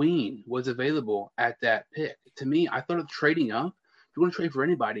Queen was available at that pick. To me, I thought of trading up. If you're going to trade for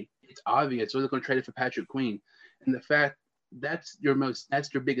anybody, it's obvious. They're going to trade it for Patrick Queen. And the fact that's your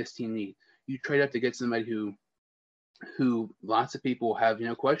biggest team need. You trade up to get somebody who lots of people have,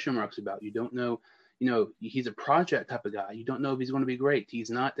 question marks about. You don't know, he's a project type of guy. You don't know if he's going to be great. He's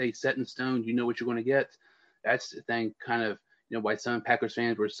not a set in stone. You know what you're going to get. That's the thing, kind of, why some Packers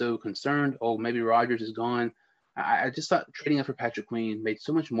fans were so concerned. Oh, maybe Rodgers is gone. I just thought trading up for Patrick Queen made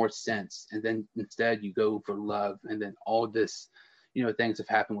so much more sense. And then instead you go for Love. And then all this, things have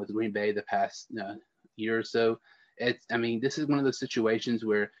happened with Green Bay the past year or so. This is one of those situations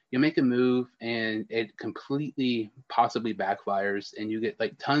where you make a move and it completely possibly backfires and you get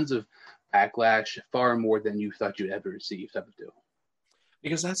like tons of backlash, far more than you thought you'd ever receive type of deal.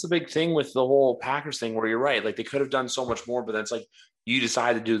 Because that's the big thing with the whole Packers thing, where you're right. Like, they could have done so much more, but then it's like, you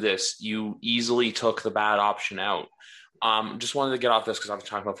decided to do this. You easily took the bad option out. Just wanted to get off this because I've been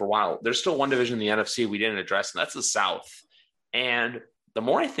talking about it for a while. There's still one division in the NFC we didn't address, and that's the South. And the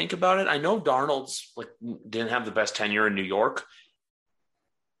more I think about it, I know Darnold's didn't have the best tenure in New York.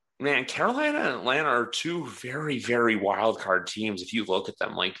 Man, Carolina and Atlanta are two very, very wild card teams. If you look at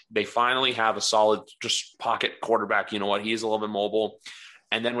them, they finally have a solid, just pocket quarterback. You know what? He's a little bit mobile.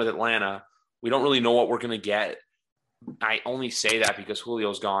 And then with Atlanta, we don't really know what we're going to get. I only say that because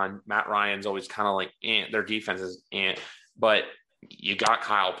Julio's gone. Matt Ryan's always kind of their defense is but you got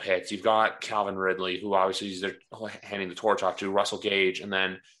Kyle Pitts, you've got Calvin Ridley, who obviously they're handing the torch off to, Russell Gage, and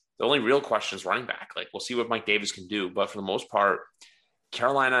then the only real question is running back. We'll see what Mike Davis can do, but for the most part,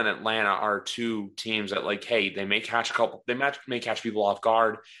 Carolina and Atlanta are two teams that hey, they may catch people off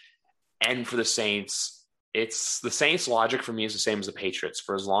guard. And for the Saints, it's the Saints' logic for me is the same as the Patriots.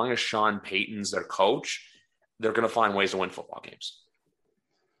 For as long as Sean Payton's their coach, they're going to find ways to win football games.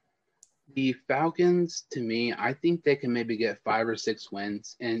 The Falcons, to me, I think they can maybe get 5 or 6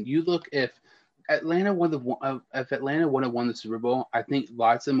 wins. And you look if Atlanta would have won the Super Bowl, I think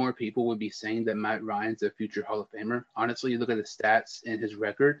lots of more people would be saying that Matt Ryan's a future Hall of Famer. Honestly, you look at the stats and his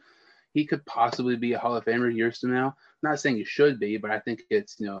record, he could possibly be a Hall of Famer years from now. I'm not saying he should be, but I think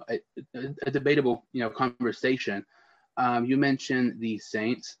it's a debatable conversation. You mentioned the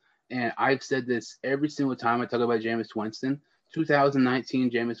Saints, and I've said this every single time I talk about Jameis Winston. 2019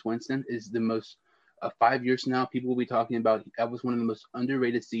 Jameis Winston is the most 5 years from now, people will be talking about that was one of the most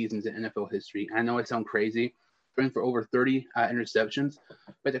underrated seasons in NFL history. I know I sound crazy, throwing for over 30 interceptions,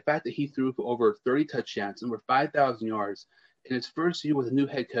 but the fact that he threw for over 30 touchdowns, over 5,000 yards in his first year with a new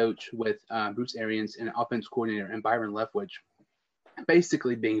head coach with Bruce Arians and an offense coordinator and Byron Leftwich,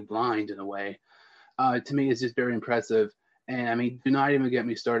 basically being blind in a way, to me is just very impressive. And I mean, do not even get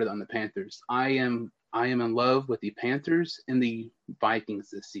me started on the Panthers. I am in love with the Panthers and the Vikings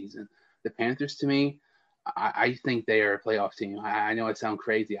this season. The Panthers, to me, I think they are a playoff team. I know it sounds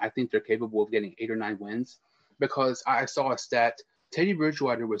crazy. I think they're capable of getting 8 or 9 wins because I saw a stat. Teddy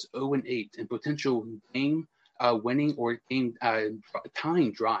Bridgewater was 0-8 in potential game winning or game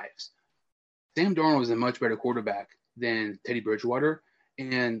tying drives. Sam Darnold is a much better quarterback than Teddy Bridgewater.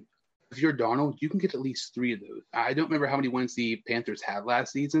 And if you're Darnold, you can get at least 3 of those. I don't remember how many wins the Panthers had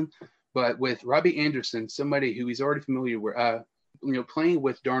last season, but with Robbie Anderson, somebody who he's already familiar with, playing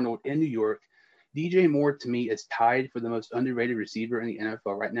with Darnold in New York, DJ Moore to me is tied for the most underrated receiver in the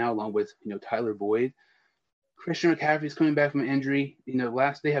NFL right now, along with Tyler Boyd. Christian McCaffrey's coming back from injury.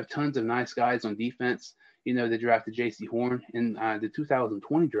 They have tons of nice guys on defense. They drafted J.C. Horn in the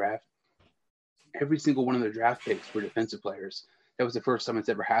 2020 draft. Every single one of their draft picks were defensive players. That was the first time it's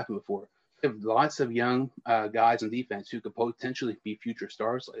ever happened before. They have lots of young guys on defense who could potentially be future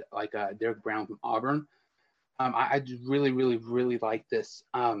stars, like Derek Brown from Auburn. I just really, really, really like this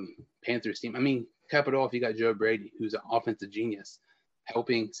Panthers team. I mean, cap it off, you got Joe Brady, who's an offensive genius,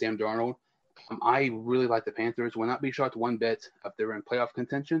 helping Sam Darnold. I really like the Panthers. Will not be shocked one bit if they're in playoff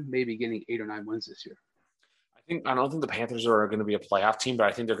contention, maybe getting 8 or 9 wins this year. I don't think the Panthers are going to be a playoff team, but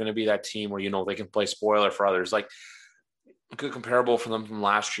I think they're going to be that team where, they can play spoiler for others. Like, a good comparable for them from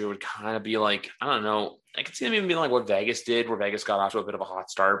last year would kind of be like, I don't know, I could see them even being like what Vegas did, where Vegas got off to a bit of a hot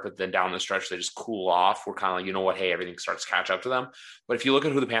start, but then down the stretch, they just cool off. We're kind of like, hey, everything starts to catch up to them. But if you look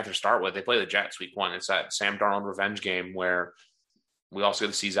at who the Panthers start with, they play the Jets week 1. It's that Sam Darnold revenge game where we also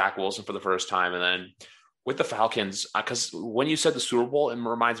get to see Zach Wilson for the first time. And then with the Falcons, because when you said the Super Bowl, it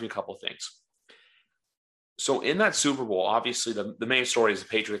reminds me of a couple of things. So in that Super Bowl, obviously the main story is the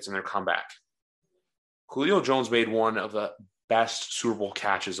Patriots and their comeback. Julio Jones made one of the best Super Bowl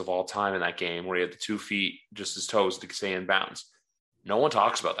catches of all time in that game, where he had the 2 feet, just his toes to stay in bounds. No one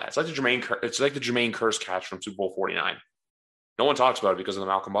talks about that. It's like the Jermaine Kearse catch from Super Bowl 49. No one talks about it because of the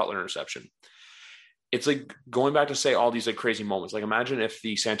Malcolm Butler interception. It's like going back to say all these like crazy moments. Like imagine if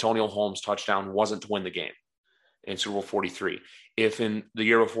the Santonio Holmes touchdown wasn't to win the game in Super Bowl 43. If in the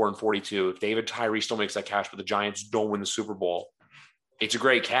year before in 42, if David Tyree still makes that catch, but the Giants don't win the Super Bowl, it's a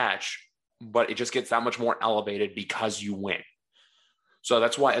great catch, but it just gets that much more elevated because you win. So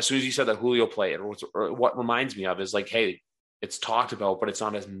that's why as soon as you said that Julio played, or what reminds me of is like, hey, it's talked about, but it's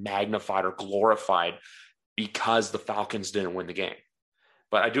not as magnified or glorified because the Falcons didn't win the game.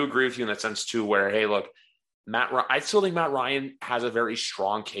 But I do agree with you in that sense too, where, hey, look, I still think Matt Ryan has a very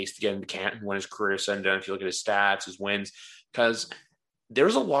strong case to get into Canton when his career is said and done. If you look at his stats, his wins, because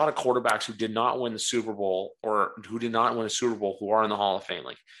there's a lot of quarterbacks who did not win the Super Bowl or who did not win a Super Bowl who are in the Hall of Fame.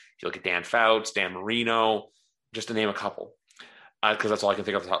 Like if you look at Dan Fouts, Dan Marino, just to name a couple, because that's all I can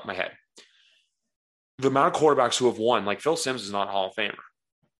think of off the top of my head. The amount of quarterbacks who have won, like Phil Simms is not a Hall of Famer.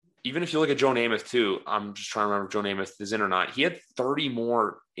 Even if you look at Joe Namath too, I'm just trying to remember if Joe Namath is in or not. He had 30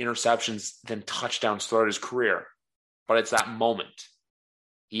 more interceptions than touchdowns throughout his career. But it's that moment.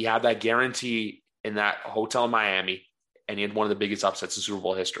 He had that guarantee in that hotel in Miami, and he had one of the biggest upsets in Super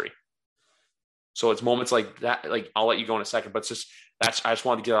Bowl history. So it's moments like that. Like I'll let you go in a second, but I just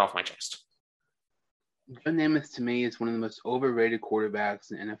wanted to get it off my chest. Joe Namath to me is one of the most overrated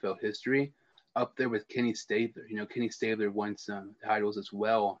quarterbacks in NFL history, up there with Kenny Stabler. Kenny Stabler won some titles as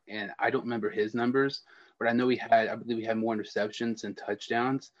well, and I don't remember his numbers, but I believe he had more interceptions and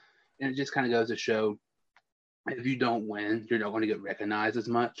touchdowns, and it just kind of goes to show if you don't win, you're not going to get recognized as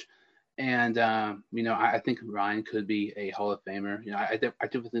much. And I think Ryan could be a Hall of Famer. I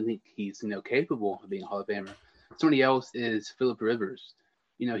definitely think he's capable of being a Hall of Famer. Somebody else is Phillip Rivers.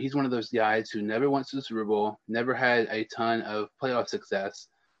 He's one of those guys who never went to the Super Bowl, never had a ton of playoff success,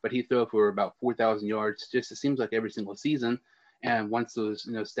 but he threw for about 4,000 yards. Just it seems like every single season. And once those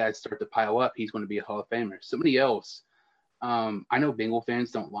stats start to pile up, he's going to be a Hall of Famer. Somebody else, I know Bengal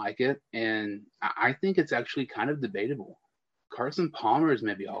fans don't like it, and I think it's actually kind of debatable. Carson Palmer is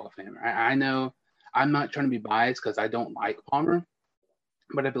maybe a Hall of Famer. I know I'm not trying to be biased because I don't like Palmer,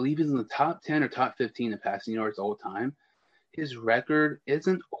 but I believe he's in the top 10 or top 15 in passing yards all time. His record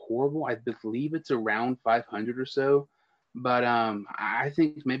isn't horrible. I believe it's around 500 or so. But I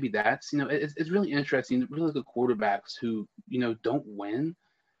think maybe that's, it's really interesting. Really good quarterbacks who, don't win.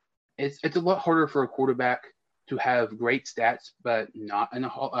 It's a lot harder for a quarterback to have great stats, but not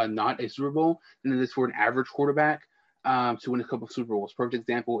a Super Bowl than it is for an average quarterback to win a couple of Super Bowls. Perfect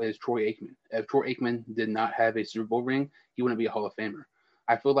example is Troy Aikman. If Troy Aikman did not have a Super Bowl ring, he wouldn't be a Hall of Famer.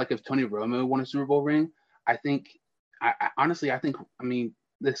 I feel like if Tony Romo won a Super Bowl ring, I think,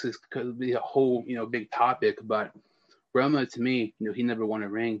 this could be a whole, big topic, but Romo, to me, he never won a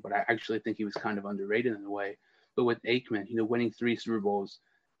ring, but I actually think he was kind of underrated in a way. But with Aikman, winning 3 Super Bowls,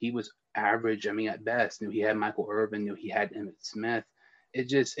 he was average. At best, he had Michael Irvin, he had Emmitt Smith.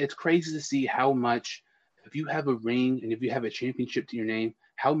 It's crazy to see how much, if you have a ring and if you have a championship to your name,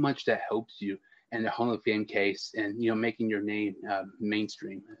 how much that helps you in the Hall of Fame case and, making your name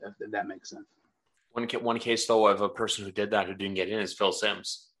mainstream, if that makes sense. One case, though, of a person who did that who didn't get in is Phil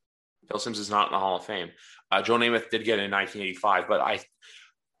Simms. Phil Simms is not in the Hall of Fame. Joe Namath did get in 1985, but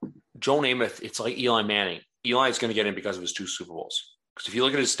Joe Namath, it's like Eli Manning. Eli is going to get in because of his 2 Super Bowls. Because if you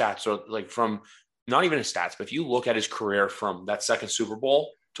look at his stats, so like from not even his stats, but if you look at his career from that second Super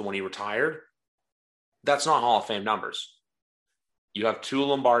Bowl to when he retired, that's not Hall of Fame numbers. You have 2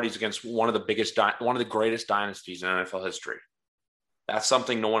 Lombardis against one of the greatest dynasties in NFL history. That's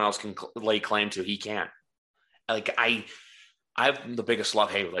something no one else can lay claim to. He can't. Like I have the biggest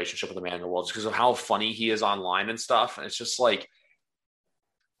love-hate relationship with the man in the world just because of how funny he is online and stuff. And it's just like,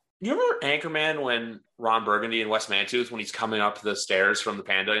 you remember Anchorman when Ron Burgundy and Wes Mantooth, when he's coming up the stairs from the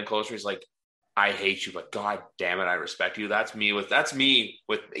Panda enclosure, he's like, I hate you, but God damn it, I respect you. That's me with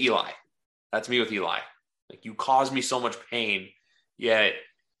Eli. That's me with Eli. Like, you caused me so much pain, yet,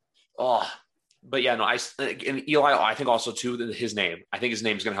 but yeah, no, and Eli, I think also too, his name is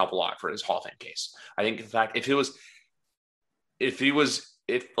going to help a lot for his Hall of Fame case. I think in fact, let's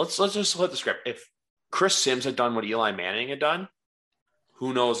just flip the script. If Chris Simms had done what Eli Manning had done,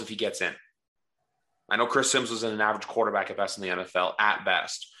 who knows if he gets in? I know Chris Simms was an average quarterback at best in the NFL, at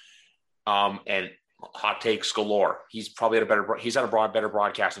best. And hot takes galore. He's probably had a better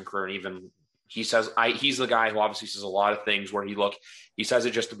broadcasting career, and even he says he's the guy who obviously says a lot of things where he says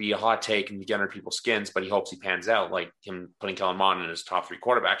it just to be a hot take and to get under people's skins, but he hopes he pans out, like him putting Kellen Mond in his top 3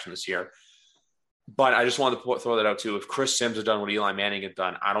 quarterbacks from this year. But I just wanted to throw that out too. If Chris Simms had done what Eli Manning had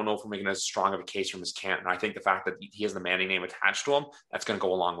done, I don't know if we're making as strong of a case from his Canton. I think the fact that he has the Manning name attached to him, that's going to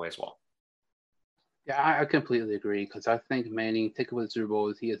go a long way as well. Yeah, I completely agree because I think Manning, take away the Super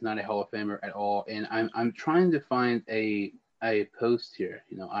Bowls, he is not a Hall of Famer at all. And I'm trying to find a post here.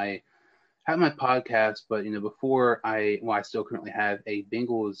 I have my podcast, but before I still currently have a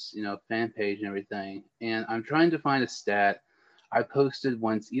Bengals fan page and everything. And I'm trying to find a stat I posted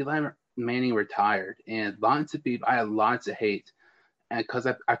once Eli Manning retired, and I had lots of hate, and because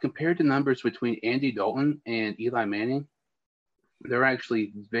I compared the numbers between Andy Dalton and Eli Manning. They're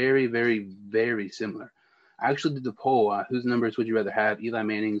actually very, very, very similar. I actually did the poll, whose numbers would you rather have, Eli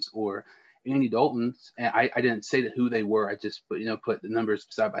Manning's or Andy Dalton's? And I didn't say who they were. I just put the numbers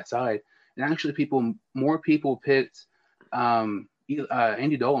side by side. And actually more people picked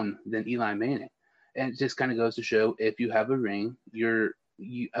Andy Dalton than Eli Manning. And it just kind of goes to show if you have a ring,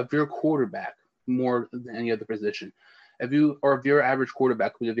 if you're a quarterback more than any other position. If you're an average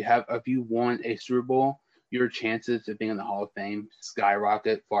quarterback, if you won a Super Bowl, your chances of being in the Hall of Fame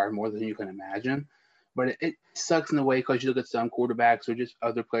skyrocket far more than you can imagine. But it sucks in a way because you look at some quarterbacks or just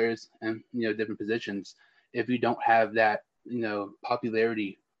other players in different positions. If you don't have that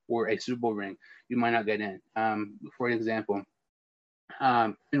popularity or a Super Bowl ring, you might not get in. For example,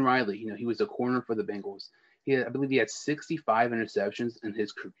 Ben Riley, he was a corner for the Bengals. I believe he had 65 interceptions in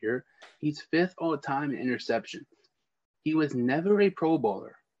his career. He's 5th all time in interceptions. He was never a Pro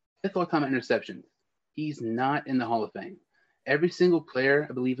Bowler. 5th all time in interceptions. He's not in the Hall of Fame. Every single player,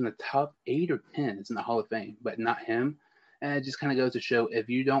 I believe, in the top 8 or 10 is in the Hall of Fame, but not him. And it just kind of goes to show if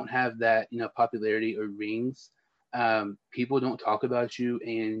you don't have that, popularity or rings, people don't talk about you,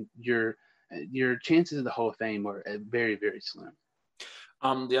 and your chances of the Hall of Fame are very, very slim.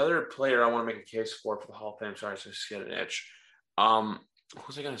 The other player I want to make a case for the Hall of Fame, sorry, I just get an itch. What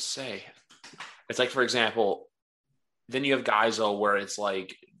was I going to say? It's like, for example, then you have guys, though, where it's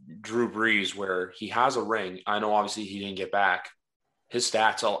like Drew Brees, where he has a ring. I know, obviously, he didn't get back his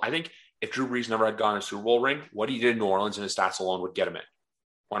stats. I think if Drew Brees never had gone a Super Bowl ring, what he did in New Orleans and his stats alone would get him in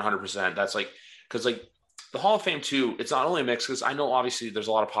 100%. That's like, because like the Hall of Fame too, it's not only a mix, because I know obviously there's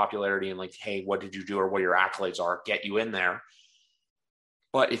a lot of popularity and like, hey, what did you do or what your accolades are, get you in there.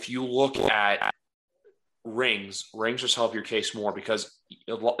 But if you look at rings just help your case more, because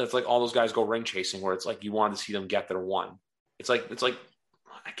it's like all those guys go ring chasing where it's like you wanted to see them get their one. It's like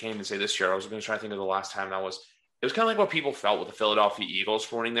I can't even say this year. I was going to try to think of the last time that was. It was kind of like what people felt with the Philadelphia Eagles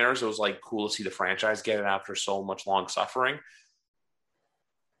for winning theirs. It was like cool to see the franchise get it after so much long suffering.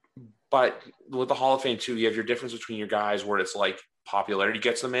 But with the Hall of Fame too, you have your difference between your guys where it's like popularity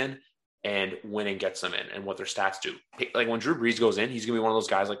gets them in and winning gets them in and what their stats do. Like when Drew Brees goes in, he's going to be one of those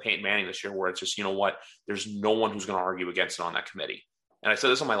guys like Peyton Manning this year where it's just, you know what, there's no one who's going to argue against it on that committee. And I said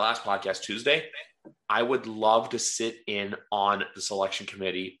this on my last podcast Tuesday. I would love to sit in on the selection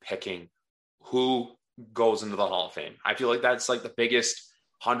committee picking who goes into the Hall of Fame. I feel like that's like the biggest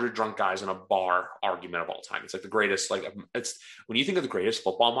 100 drunk guys in a bar argument of all time. It's like the greatest, like it's when you think of the greatest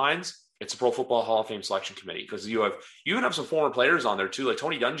football minds, it's a Pro Football Hall of Fame selection committee, because you even have some former players on there too. Like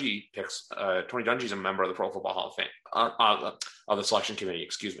Tony Dungy's a member of the Pro Football Hall of Fame of the selection committee.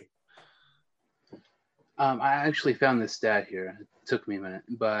 Excuse me. I actually found this stat here. It took me a minute,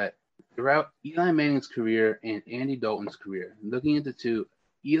 but throughout Eli Manning's career and Andy Dalton's career, looking at the two,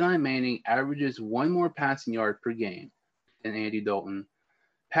 Eli Manning averages one more passing yard per game than Andy Dalton.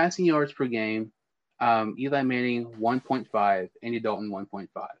 Passing yards per game, Eli Manning 1.5, Andy Dalton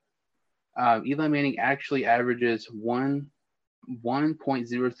 1.5. Eli Manning actually averages 1.03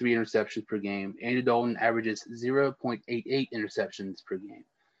 interceptions per game. Andy Dalton averages 0.88 interceptions per game.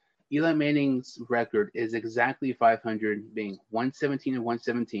 Eli Manning's record is exactly 500, being 117 and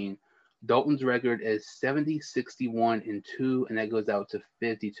 117. Dalton's record is 70, 61 and 2, and that goes out to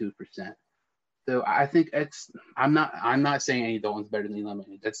 52%. So I think I'm not saying Andy Dalton's better than Eli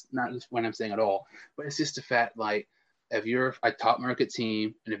Manning. That's not just what I'm saying at all. But it's just a fact, like, if you're a top market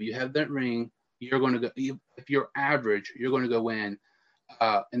team and if you have that ring, you're going to go. If you're average, you're going to go in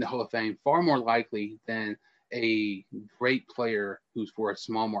the Hall of Fame far more likely than a great player who's for a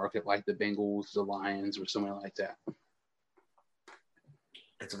small market like the Bengals, the Lions, or something like that.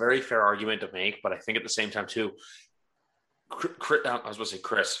 It's a very fair argument to make, but I think at the same time too, I was going to say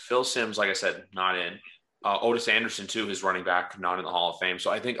Chris. Phil Simms, like I said, not in. Otis Anderson, too, his running back, not in the Hall of Fame.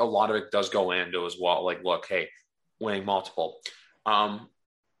 So I think a lot of it does go into as well. Like, look, hey, winning multiple. Going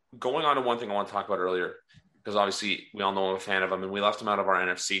on to one thing I want to talk about earlier, because obviously we all know I'm a fan of him, and we left him out of our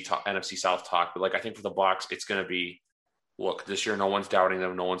NFC South talk. But, like, I think for the Bucs, it's going to be, look, this year no one's doubting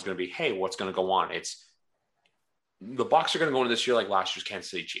them. No one's going to be, hey, what's going to go on? It's the Bucs are going to go into this year like last year's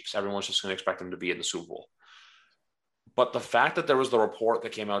Kansas City Chiefs. Everyone's just going to expect them to be in the Super Bowl. But the fact that there was the report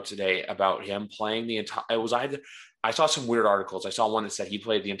that came out today about him playing the entire, I saw some weird articles. I saw one that said he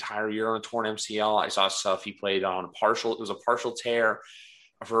played the entire year on a torn MCL. I saw stuff he played on it was a partial tear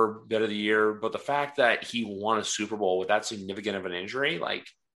for a bit of the year. But the fact that he won a Super Bowl with that significant of an injury, like,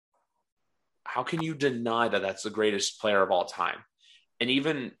 how can you deny that that's the greatest player of all time? And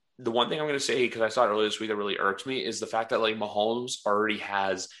even the one thing I'm going to say, because I saw it earlier this week that really irks me, is the fact that like Mahomes already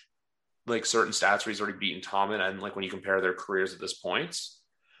has like certain stats where he's already beaten Tom, and like when you compare their careers at this point,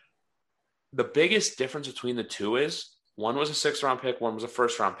 the biggest difference between the two is one was a 6th round pick, one was a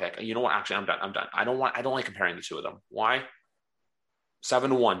 1st round pick. You know what? Actually, I'm done. I don't like comparing the two of them. Why?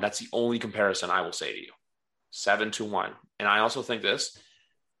 7-1. That's the only comparison I will say to you. 7-1. And I also think this,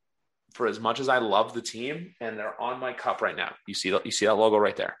 for as much as I love the team, and they're on my cup right now. You see that logo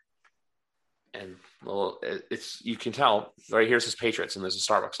right there. And well, it's, you can tell right here's his Patriots, and there's a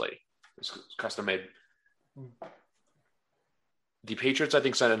Starbucks lady. It's custom made. The Patriots, I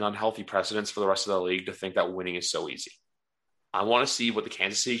think, set an unhealthy precedence for the rest of the league to think that winning is so easy. I want to see what the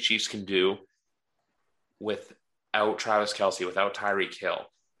Kansas City Chiefs can do without Travis Kelce, without Tyreek Hill,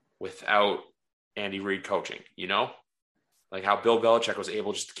 without Andy Reid coaching, you know? Like how Bill Belichick was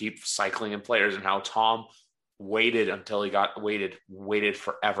able just to keep cycling in players, and how Tom waited until he waited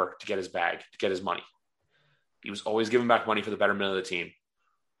forever to get his bag, to get his money. He was always giving back money for the betterment of the team.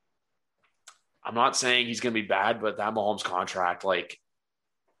 I'm not saying he's going to be bad, but that Mahomes contract, like,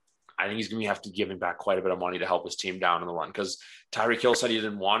 I think he's going to have to give him back quite a bit of money to help his team down in the run, because Tyreek Hill said he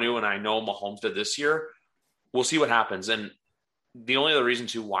didn't want to, and I know Mahomes did this year. We'll see what happens. And the only other reason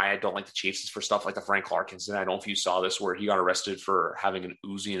to why I don't like the Chiefs is for stuff like the Frank Clark incident. I don't know if you saw this, where he got arrested for having an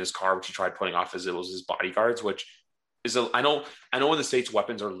Uzi in his car, which he tried putting off as it was his bodyguards, which is I know in the States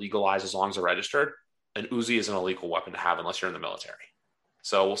weapons are legalized as long as they're registered. An Uzi is an illegal weapon to have unless you're in the military.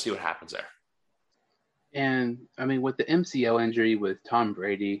 So we'll see what happens there. And I mean, with the MCL injury with Tom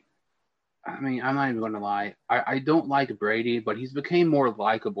Brady, I mean, I'm not even going to lie. I don't like Brady, but he's became more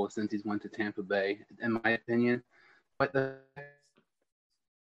likable since he's went to Tampa Bay, in my opinion. But the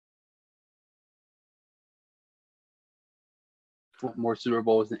more Super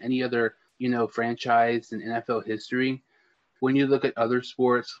Bowls than any other, franchise in NFL history. When you look at other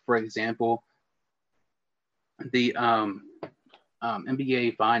sports, for example, the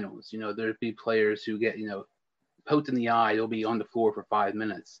NBA Finals, there'd be players who get, poked in the eye. They'll be on the floor for 5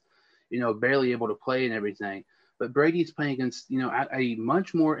 minutes, barely able to play and everything. But Brady's playing against, a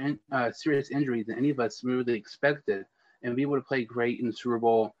much more serious injury than any of us really expected, and be able to play great in the Super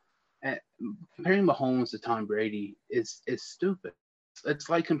Bowl. And comparing Mahomes to Tom Brady is stupid. It's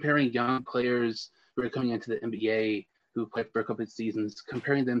like comparing young players who are coming into the NBA who played for a couple of seasons,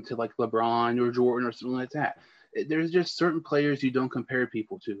 comparing them to like LeBron or Jordan or something like that. There's just certain players you don't compare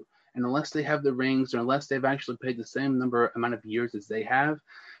people to. And unless they have the rings or unless they've actually played the same amount of years as they have,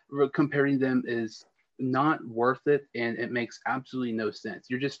 comparing them is not worth it, and it makes absolutely no sense.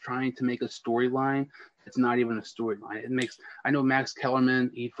 You're just trying to make a storyline. It's not even a storyline. I know Max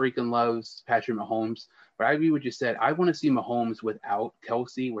Kellerman, he freaking loves Patrick Mahomes, but I agree with what you said. I want to see Mahomes without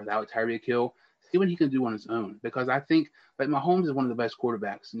Kelsey, without Tyreek Hill, see what he can do on his own, because I think that Mahomes is one of the best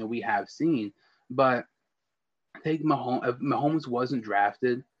quarterbacks we have seen. But I think Mahomes wasn't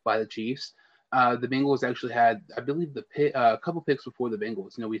drafted by the Chiefs. The Bengals actually had, I believe, a couple picks before the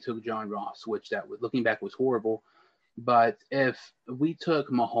Bengals. We took John Ross, which looking back was horrible. But if we took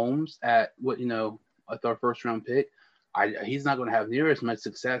Mahomes at at our first round pick, he's not going to have near as much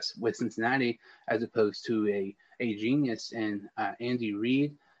success with Cincinnati as opposed to a genius and Andy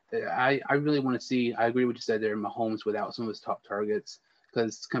Reid. I really want to see. I agree with what you said there. Mahomes without some of his top targets,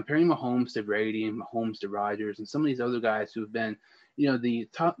 because comparing Mahomes to Brady and Mahomes to Rodgers and some of these other guys who've been, the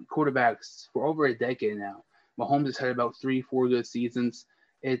top quarterbacks for over a decade now. Mahomes has had about 3-4 good seasons.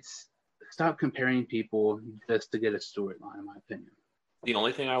 It's stop comparing people just to get a storyline, in my opinion. The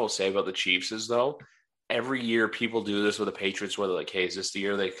only thing I will say about the Chiefs is, though, every year people do this with the Patriots, where they're like, hey, is this the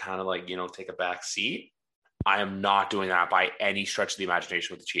year they kind of take a back seat? I am not doing that by any stretch of the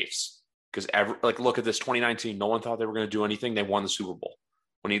imagination with the Chiefs. Because look at this 2019. No one thought they were going to do anything. They won the Super Bowl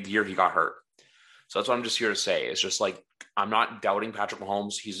the year he got hurt. So that's what I'm just here to say. It's just like, I'm not doubting Patrick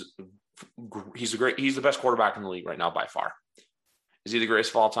Mahomes. He's the best quarterback in the league right now by far. Is he the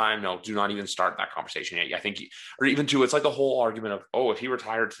greatest of all time? No, do not even start that conversation yet. I think, or even too, it's like the whole argument of, oh, if he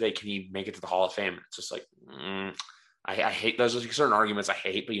retired today, can he make it to the Hall of Fame? It's just like, I hate those certain arguments. I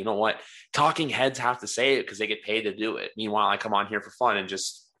hate, but you know what? Talking heads have to say it because they get paid to do it. Meanwhile, I come on here for fun and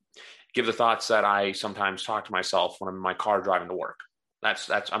just give the thoughts that I sometimes talk to myself when I'm in my car driving to work.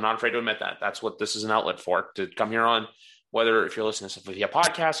 That's I'm not afraid to admit that. That's what this is an outlet for, to come here on, whether if you're listening to stuff via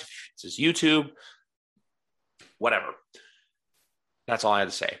podcast, if it's YouTube, whatever. That's all I had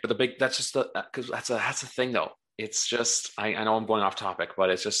to say. But because that's the thing though. It's just, I know I'm going off topic, but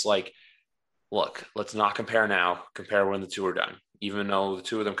it's just like, look, let's not compare now. Compare when the two are done, even though the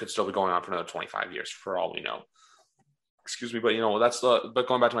two of them could still be going on for another 25 years for all we know. Excuse me, but but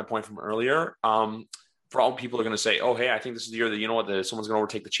going back to my point from earlier, for all people are going to say, oh, hey, I think this is the year that, someone's going to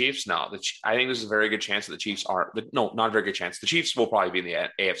overtake the Chiefs. No, I think this is a very good chance that the Chiefs are, but no, not a very good chance. The Chiefs will probably be in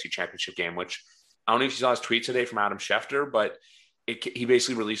the AFC Championship game, which I don't know if you saw his tweet today from Adam Schefter, but he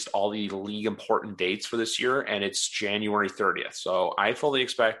basically released all the league important dates for this year, and it's January 30th. So I fully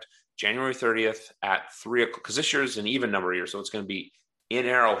expect January 30th at 3 o'clock, because this year is an even number of years, so it's going to be in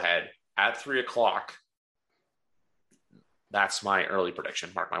Arrowhead at 3 o'clock. That's my early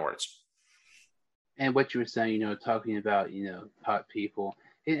prediction. Mark my words. And what you were saying, talking about, top people,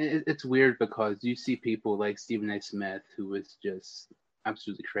 it's weird because you see people like Stephen A. Smith, who is just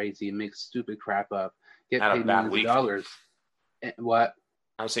absolutely crazy and makes stupid crap up, get paid millions of dollars. What?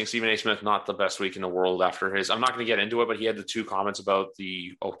 I was saying Stephen A. Smith, not the best week in the world after his. I'm not going to get into it, but he had the two comments about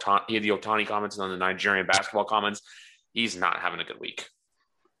he had the Otani comments and then the Nigerian basketball comments. He's not having a good week.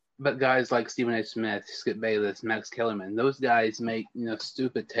 But guys like Stephen A. Smith, Skip Bayless, Max Kellerman, those guys make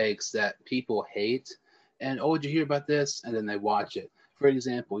stupid takes that people hate. And did you hear about this? And then they watch it. For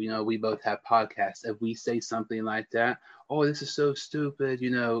example, we both have podcasts. If we say something like that, oh, this is so stupid,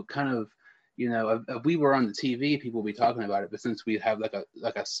 if we were on the TV, people would be talking about it. But since we have like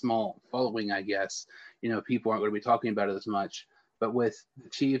a small following, I guess, people aren't going to be talking about it as much. But with the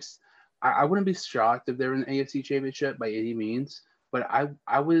Chiefs, I wouldn't be shocked if they're in the AFC Championship by any means. But I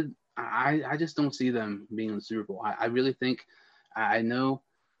just don't see them being in the Super Bowl. I really think, I know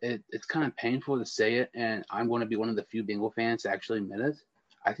it's kind of painful to say it, and I'm going to be one of the few Bengal fans to actually admit it.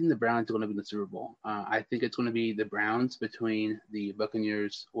 I think the Browns are going to be in the Super Bowl. I think it's going to be the Browns between the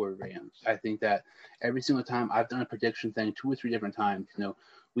Buccaneers or Rams. I think that every single time I've done a prediction thing 2 or 3 different times,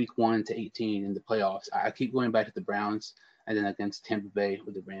 week 1 to 18 in the playoffs. I keep going back to the Browns and then against Tampa Bay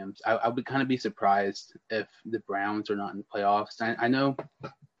with the Rams. I would kind of be surprised if the Browns are not in the playoffs. I know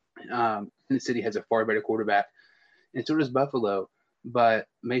Kansas City has a far better quarterback, and so does Buffalo. But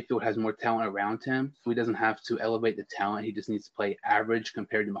Mayfield has more talent around him, so he doesn't have to elevate the talent. He just needs to play average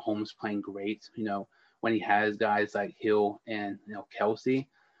compared to Mahomes playing great. When he has guys like Hill and Kelsey,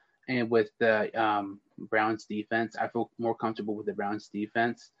 and with the Browns defense, I feel more comfortable with the Browns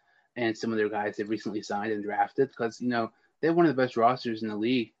defense and some of their guys they've recently signed and drafted because they have one of the best rosters in the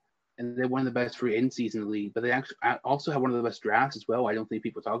league, and they're one of the best free agencies in the league. But they actually also have one of the best drafts as well. I don't think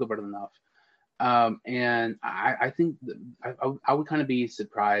people talk about it enough. And I think I would kind of be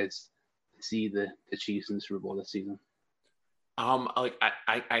surprised to see the Chiefs in the Super Bowl this season. Like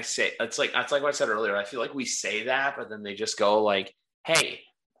I say, it's like that's like what I said earlier. I feel like we say that, but then they just go like, "Hey,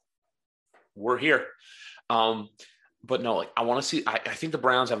 we're here." But no, like I want to see. I think the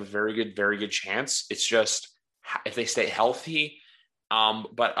Browns have a very good chance. It's just if they stay healthy.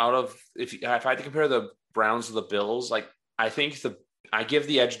 But if I had to compare the Browns to the Bills, like I think I give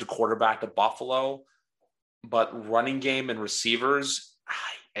the edge to quarterback to Buffalo, but running game and receivers,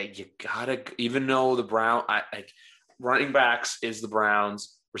 you gotta, even though the running backs is the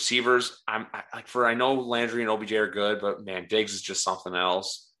Browns, receivers, I know Landry and OBJ are good, but man, Diggs is just something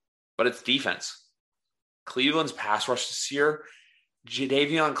else. But it's defense. Cleveland's pass rush this year,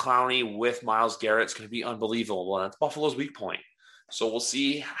 Jadeveon Clowney with Myles Garrett is going to be unbelievable, and that's Buffalo's weak point. So we'll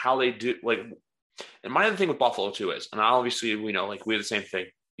see how they do. And my other thing with Buffalo too is, and obviously we know, like we have the same thing.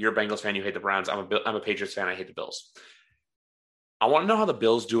 You're a Bengals fan, you hate the Browns. I'm a Patriots fan, I hate the Bills. I want to know how the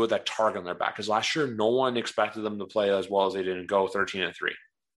Bills do with that target on their back, because last year no one expected them to play as well as they did and go 13-3.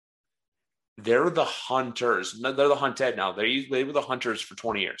 They're the hunters. They're the hunted now. They were the hunters for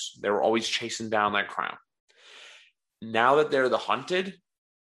 20 years. They were always chasing down that crown. Now that they're the hunted,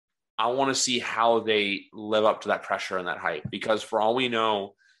 I want to see how they live up to that pressure and that hype, because for all we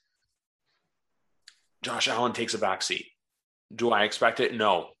know, Josh Allen takes a backseat. Do I expect it?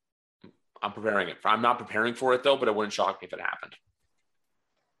 No. I'm preparing it. I'm not preparing for it, though, but it wouldn't shock me if it happened.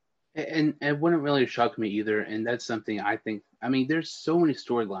 And it wouldn't really shock me either. And that's something I think, there's so many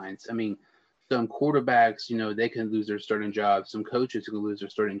storylines. Some quarterbacks, they can lose their starting jobs. Some coaches can lose their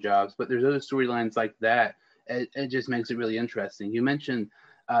starting jobs. But there's other storylines like that. It just makes it really interesting. You mentioned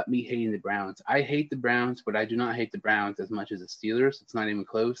me hating the Browns. I hate the Browns, but I do not hate the Browns as much as the Steelers. It's not even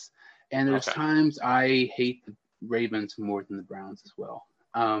close. And there's times I hate the Ravens more than the Browns as well.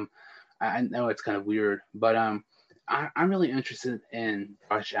 I know it's kind of weird, but I'm really interested in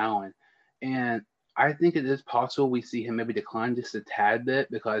Josh Allen. And I think it is possible we see him maybe decline just a tad bit,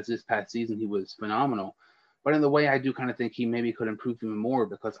 because this past season he was phenomenal. But in the way, I do kind of think he maybe could improve even more,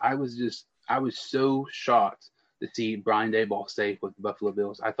 because I was so shocked to see Brian Daboll stay with the Buffalo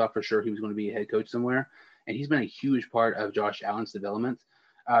Bills. I thought for sure he was going to be a head coach somewhere, and he's been a huge part of Josh Allen's development.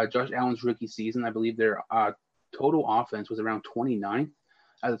 Josh Allen's rookie season, I believe their total offense was around 29th.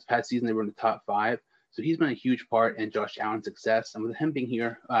 This past season, they were in the top 5. So he's been a huge part in Josh Allen's success. And with him being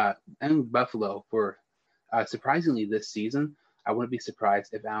here in Buffalo for surprisingly this season, I wouldn't be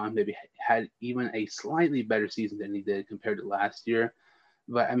surprised if Allen maybe had even a slightly better season than he did compared to last year.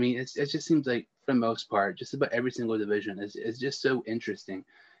 But it just seems like for the most part, just about every single division is just so interesting.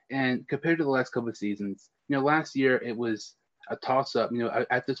 And compared to the last couple of seasons, last year it was a toss-up.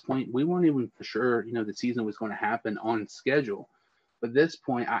 At this point, we weren't even for sure, the season was going to happen on schedule. But at this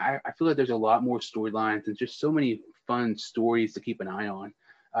point, I feel like there's a lot more storylines and just so many fun stories to keep an eye on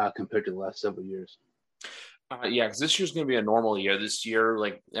compared to the last several years. Yeah, because this year's going to be a normal year. This year,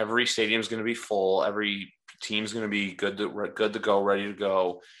 like every stadium is going to be full. Every team's going to be good to go, ready to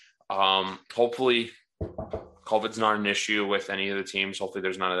go. Hopefully, COVID's not an issue with any of the teams. Hopefully,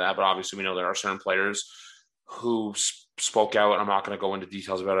 there's none of that. But obviously, we know there are certain players who spoke out. I'm not going to go into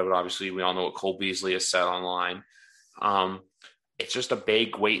details about it, but obviously, we all know what Cole Beasley has said online. It's just a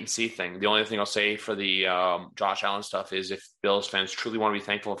big wait and see thing. The only thing I'll say for the Josh Allen stuff is, if Bills fans truly want to be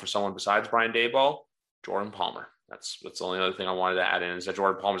thankful for someone besides Brian Daboll, Jordan Palmer. That's the only other thing I wanted to add in, is that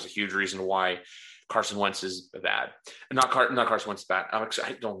Jordan Palmer is a huge reason why Carson Wentz is bad. Not Carson Wentz is bad.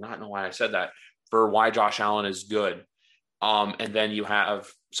 I do not know why I said that. For why Josh Allen is good. And then you have,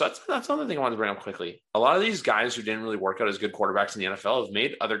 so that's another thing I wanted to bring up quickly. A lot of these guys who didn't really work out as good quarterbacks in the NFL have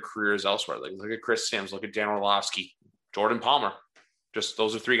made other careers elsewhere. Like look at Chris Sims, look at Dan Orlovsky, Jordan Palmer. Just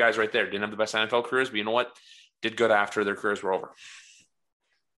those are 3 guys right there. Didn't have the best NFL careers, but you know what? Did good after their careers were over.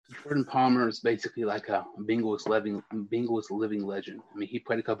 Jordan Palmer is basically like a Bengals living legend. He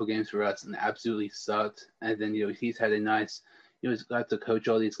played a couple games for us and absolutely sucked. And then he's had a nice, he's got to coach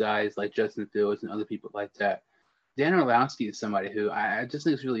all these guys like Justin Fields and other people like that. Dan Orlowski is somebody who I just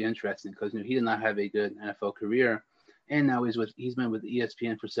think is really interesting because he did not have a good NFL career, and now he's been with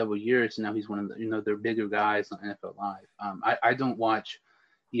ESPN for several years, and now he's one of the their bigger guys on NFL Live. I don't watch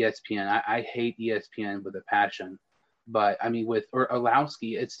ESPN. I hate ESPN with a passion, but I mean with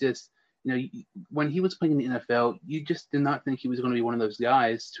Orlowski, it's just when he was playing in the NFL, you just did not think he was going to be one of those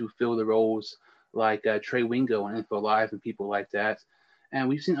guys to fill the roles like Trey Wingo on NFL Live and people like that. And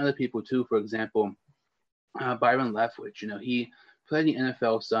we've seen other people too. For example, Byron Leftwich. He played in the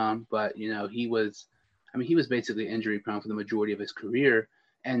NFL some, but he was basically injury prone for the majority of his career.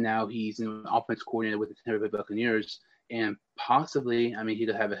 And now he's an offense coordinator with the Tampa Bay Buccaneers, and possibly, he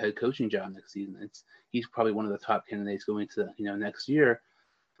could have a head coaching job next season. He's probably one of the top candidates going to next year.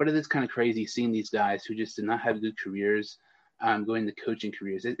 But it is kind of crazy seeing these guys who just did not have good careers going into coaching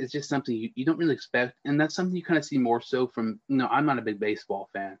careers. It's just something you don't really expect, and that's something you kind of see more so from. I'm not a big baseball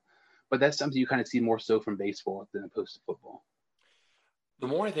fan, but that's something you kind of see more so from baseball than opposed to football. The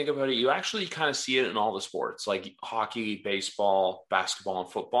more I think about it, you actually kind of see it in all the sports, like hockey, baseball, basketball,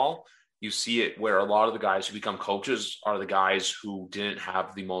 and football. You see it where a lot of the guys who become coaches are the guys who didn't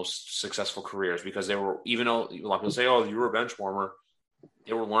have the most successful careers because they were, even though a lot of people say, oh, you were a bench warmer,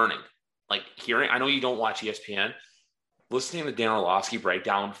 they were learning. Like I know you don't watch ESPN. Listening to Dan Orlowski break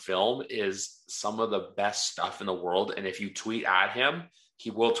down film is some of the best stuff in the world. And if you tweet at him,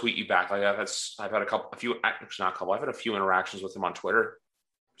 he will tweet you back. Like I've had a few interactions with him on Twitter.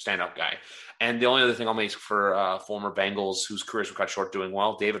 Stand-up guy. And the only other thing I'll make for former Bengals whose careers were cut short doing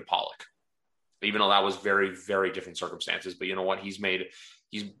well, David Pollock. Even though that was very, very different circumstances. But you know what? He's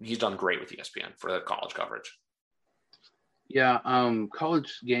done great with ESPN for the college coverage. Yeah,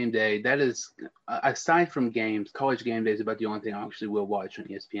 college game day, that is, aside from games, college game day is about the only thing I actually will watch on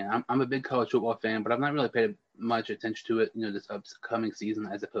ESPN. I'm a big college football fan, but I've not really paid much attention to it, this upcoming season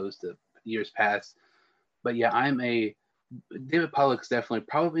as opposed to years past. But yeah, David Pollock's definitely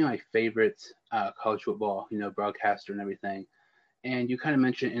probably my favorite college football, broadcaster and everything. And you kind of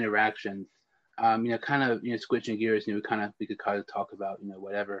mentioned interactions, switching gears, we could kind of talk about,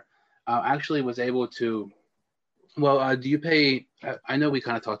 whatever. Actually was able to, do you pay, I know we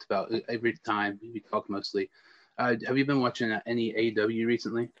kind of talked about every time we talk mostly. Have you been watching any AEW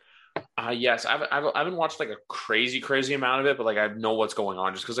recently? Yes, I haven't watched like a crazy amount of it, but like I know what's going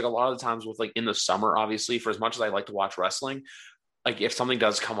on just because like a lot of the times with like in the summer, obviously, for as much as I like to watch wrestling, like if something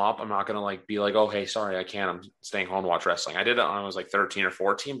does come up, I'm not gonna like be like, oh hey, sorry, I can't. I'm staying home to watch wrestling. I did it when I was like 13 or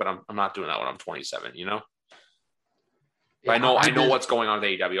 14, but I'm not doing that when I'm 27. Yeah, I know what's going on with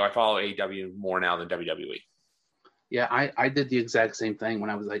AEW. I follow AEW more now than WWE. Yeah, I did the exact same thing when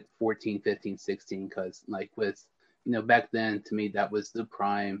I was like 14, 15, 16, because like with back then to me that was the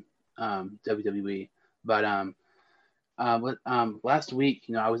prime WWE. But last week,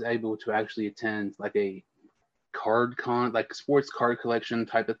 I was able to actually attend like a card con, like sports card collection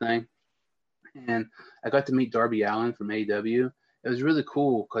type of thing, and I got to meet Darby Allin from AEW. It was really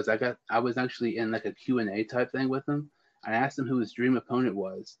cool because I was actually in like a Q&A type thing with him. I asked him who his dream opponent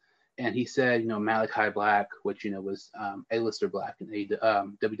was, and he said Malachi Black, which was A-lister Black in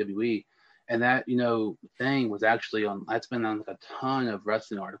WWE. And that, thing was actually that's been on like a ton of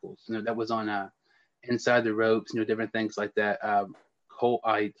wrestling articles. That was on Inside the Ropes, different things like that.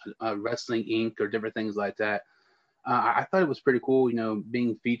 Wrestling Inc. or different things like that. I thought it was pretty cool,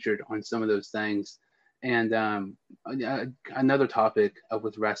 being featured on some of those things. And another topic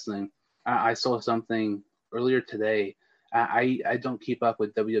with wrestling, I saw something earlier today. I don't keep up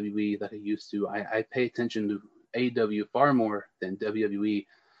with WWE like I used to. I pay attention to AEW far more than WWE.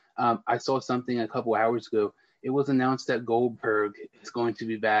 I saw something a couple hours ago. It was announced that Goldberg is going to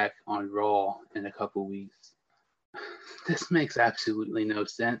be back on Raw in a couple weeks. This makes absolutely no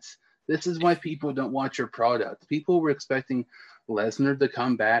sense. This is why people don't watch your product. People were expecting Lesnar to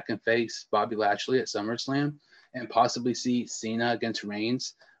come back and face Bobby Lashley at SummerSlam and possibly see Cena against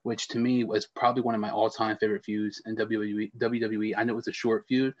Reigns, which to me was probably one of my all-time favorite feuds in WWE. I know it was a short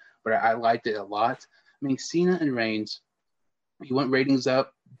feud, but I liked it a lot. I mean, Cena and Reigns, you want ratings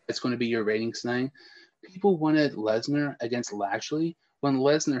up, it's going to be your ratings thing. People wanted Lesnar against Lashley when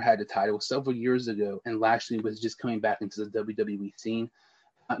Lesnar had the title several years ago and Lashley was just coming back into the WWE scene.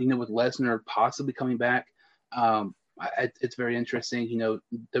 With Lesnar possibly coming back, it's very interesting.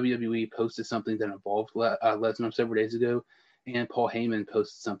 WWE posted something that involved Lesnar several days ago, and Paul Heyman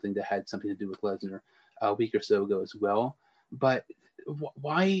posted something that had something to do with Lesnar a week or so ago as well. But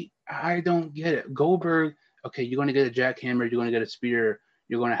why? I don't get it. Goldberg, okay, you're going to get a jackhammer, you're going to get a spear,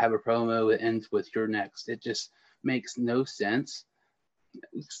 you're going to have a promo that ends with "you're next." It just makes no sense.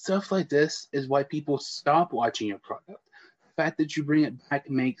 Stuff like this is why people stop watching your product. The fact that you bring it back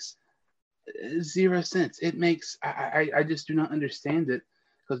makes Zero sense. It makes I just do not understand it,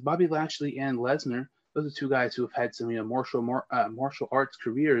 because Bobby Lashley and Lesnar, those are two guys who have had some martial arts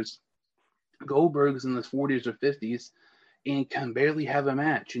careers. Goldberg's in his 40s or 50s and can barely have a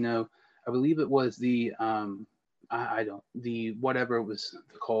match. I believe it was the whatever it was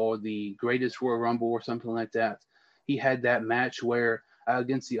called, the Greatest Royal Rumble or something like that. He had that match where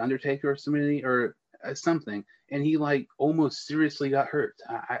against the Undertaker or somebody or something, and he like almost seriously got hurt.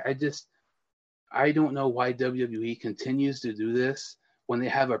 I don't know why WWE continues to do this when they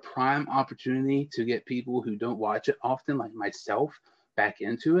have a prime opportunity to get people who don't watch it often, like myself, back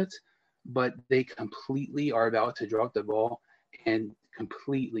into it, but they completely are about to drop the ball and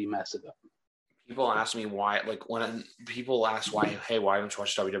completely mess it up. People ask me why, like when people ask why, hey, why haven't you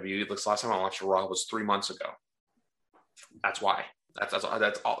watched WWE? Like, the last time I watched Raw was 3 months ago. That's why. That's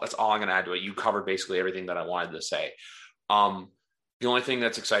all I'm going to add to it. You covered basically everything that I wanted to say. The only thing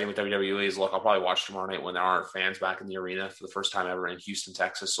that's exciting with WWE is, look, I'll probably watch tomorrow night when there aren't fans back in the arena for the first time ever in Houston,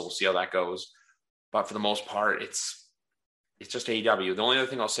 Texas. So we'll see how that goes. But for the most part, it's just AEW. The only other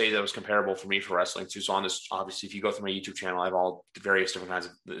thing I'll say that was comparable for me for wrestling too. So on this, obviously, if you go through my YouTube channel, I have all the various different kinds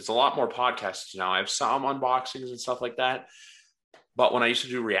of, it's a lot more podcasts now. I have some unboxings and stuff like that. But when I used to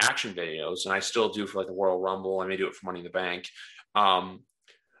do reaction videos, and I still do for like the Royal Rumble, I may do it for Money in the Bank.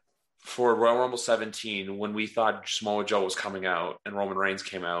 For Royal Rumble 17, when we thought Samoa Joe was coming out and Roman Reigns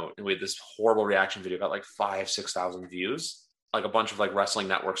came out, and we had this horrible reaction video, got like 5,000-6,000 views. Like a bunch of like wrestling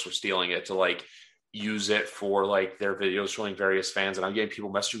networks were stealing it to like use it for like their videos showing various fans. And I'm getting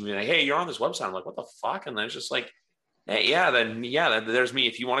people messaging me like, hey, you're on this website. I'm like, what the fuck? And then it's just like, hey, then there's me.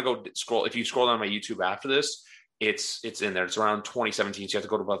 If you want to go scroll, if you scroll down my YouTube after this, it's in there. It's around 2017. So you have to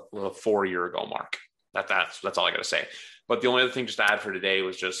go to about the 4-year ago mark. That's all I got to say. But the only other thing just to add for today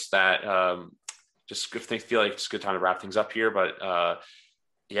was just that, just if they feel like it's a good time to wrap things up here. But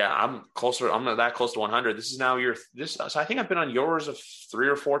yeah, I'm not that close to 100. This is now so I think I've been on yours of 3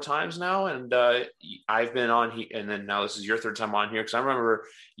 or 4 times now. And I've been on here, and then now this is your 3rd time on here. Cause I remember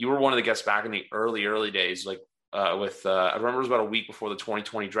you were one of the guests back in the early days, like I remember it was about a week before the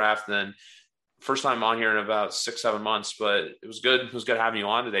 2020 draft. And then first time on here in about 6-7 months, but it was good. It was good having you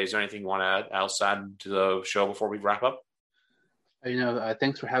on today. Is there anything you want to add to the show before we wrap up?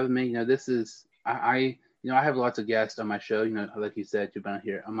 Thanks for having me. This is, I have lots of guests on my show. Like you said, you've been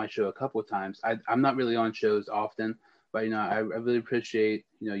here on my show a couple of times. I'm not really on shows often, but, I really appreciate,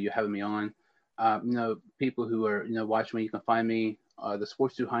 you having me on. People who are, watching me, you can find me, the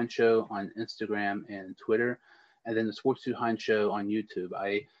Sports 2 Hunt Show on Instagram and Twitter, and then the Sports 2 Hunt Show on YouTube.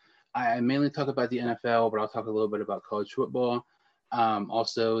 I mainly talk about the NFL, but I'll talk a little bit about college football.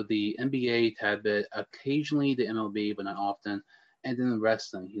 Also the NBA tad bit, occasionally the MLB, but not often. And then the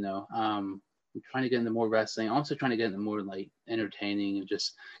wrestling, I'm trying to get into more wrestling. Also trying to get into more like entertaining and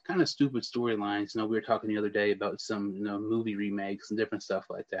just kind of stupid storylines. We were talking the other day about some, movie remakes and different stuff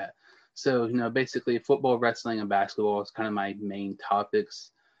like that. So, basically football, wrestling, and basketball is kind of my main topics.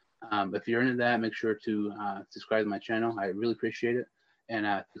 If you're into that, make sure to subscribe to my channel. I really appreciate it. And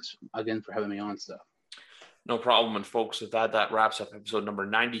thanks again for having me on stuff. No problem. And folks, with that wraps up episode number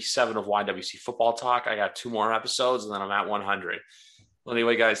 97 of YWC Football Talk. I got 2 more episodes and then I'm at 100. Well,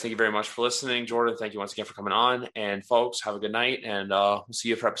 anyway, guys, thank you very much for listening. Jordan, thank you once again for coming on. And folks, have a good night, and we'll see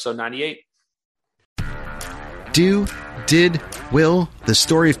you for episode 98. The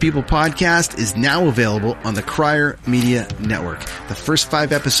Story of People podcast is now available on the Crier Media Network. The first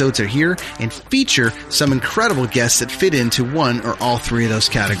 5 episodes are here and feature some incredible guests that fit into one or all 3 of those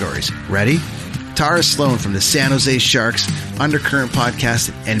categories. Ready? Tara Sloan from the San Jose Sharks Undercurrent podcast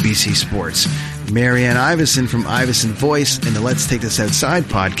at NBC Sports. Marianne Iveson from Iveson Voice and the Let's Take This Outside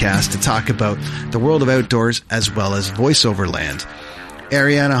podcast to talk about the world of outdoors as well as voiceover land.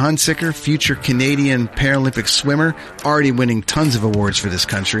 Ariana Hunsicker, future Canadian Paralympic swimmer, already winning tons of awards for this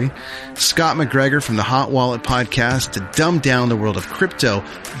country. Scott McGregor from the Hot Wallet podcast to dumb down the world of crypto,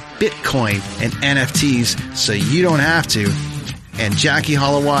 Bitcoin, and NFTs so you don't have to. And Jackie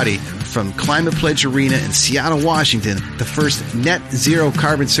Holowati from Climate Pledge Arena in Seattle, Washington, the first net zero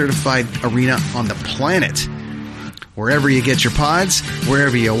carbon certified arena on the planet. Wherever you get your pods,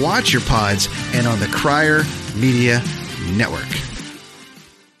 wherever you watch your pods, and on the Crier Media Network.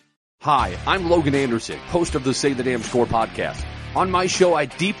 Hi, I'm Logan Anderson, host of the Say the Damn Score podcast. On my show, I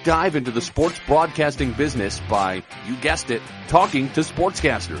deep dive into the sports broadcasting business by, you guessed it, talking to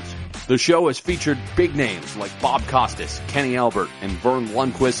sportscasters. The show has featured big names like Bob Costas, Kenny Albert, and Vern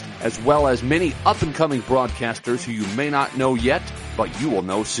Lundquist, as well as many up-and-coming broadcasters who you may not know yet, but you will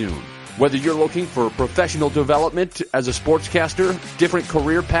know soon. Whether you're looking for professional development as a sportscaster, different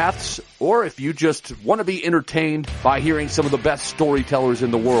career paths, or if you just want to be entertained by hearing some of the best storytellers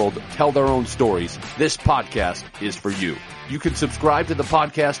in the world tell their own stories, this podcast is for you. You can subscribe to the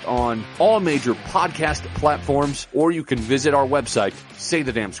podcast on all major podcast platforms, or you can visit our website,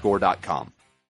 saythedamnscore.com.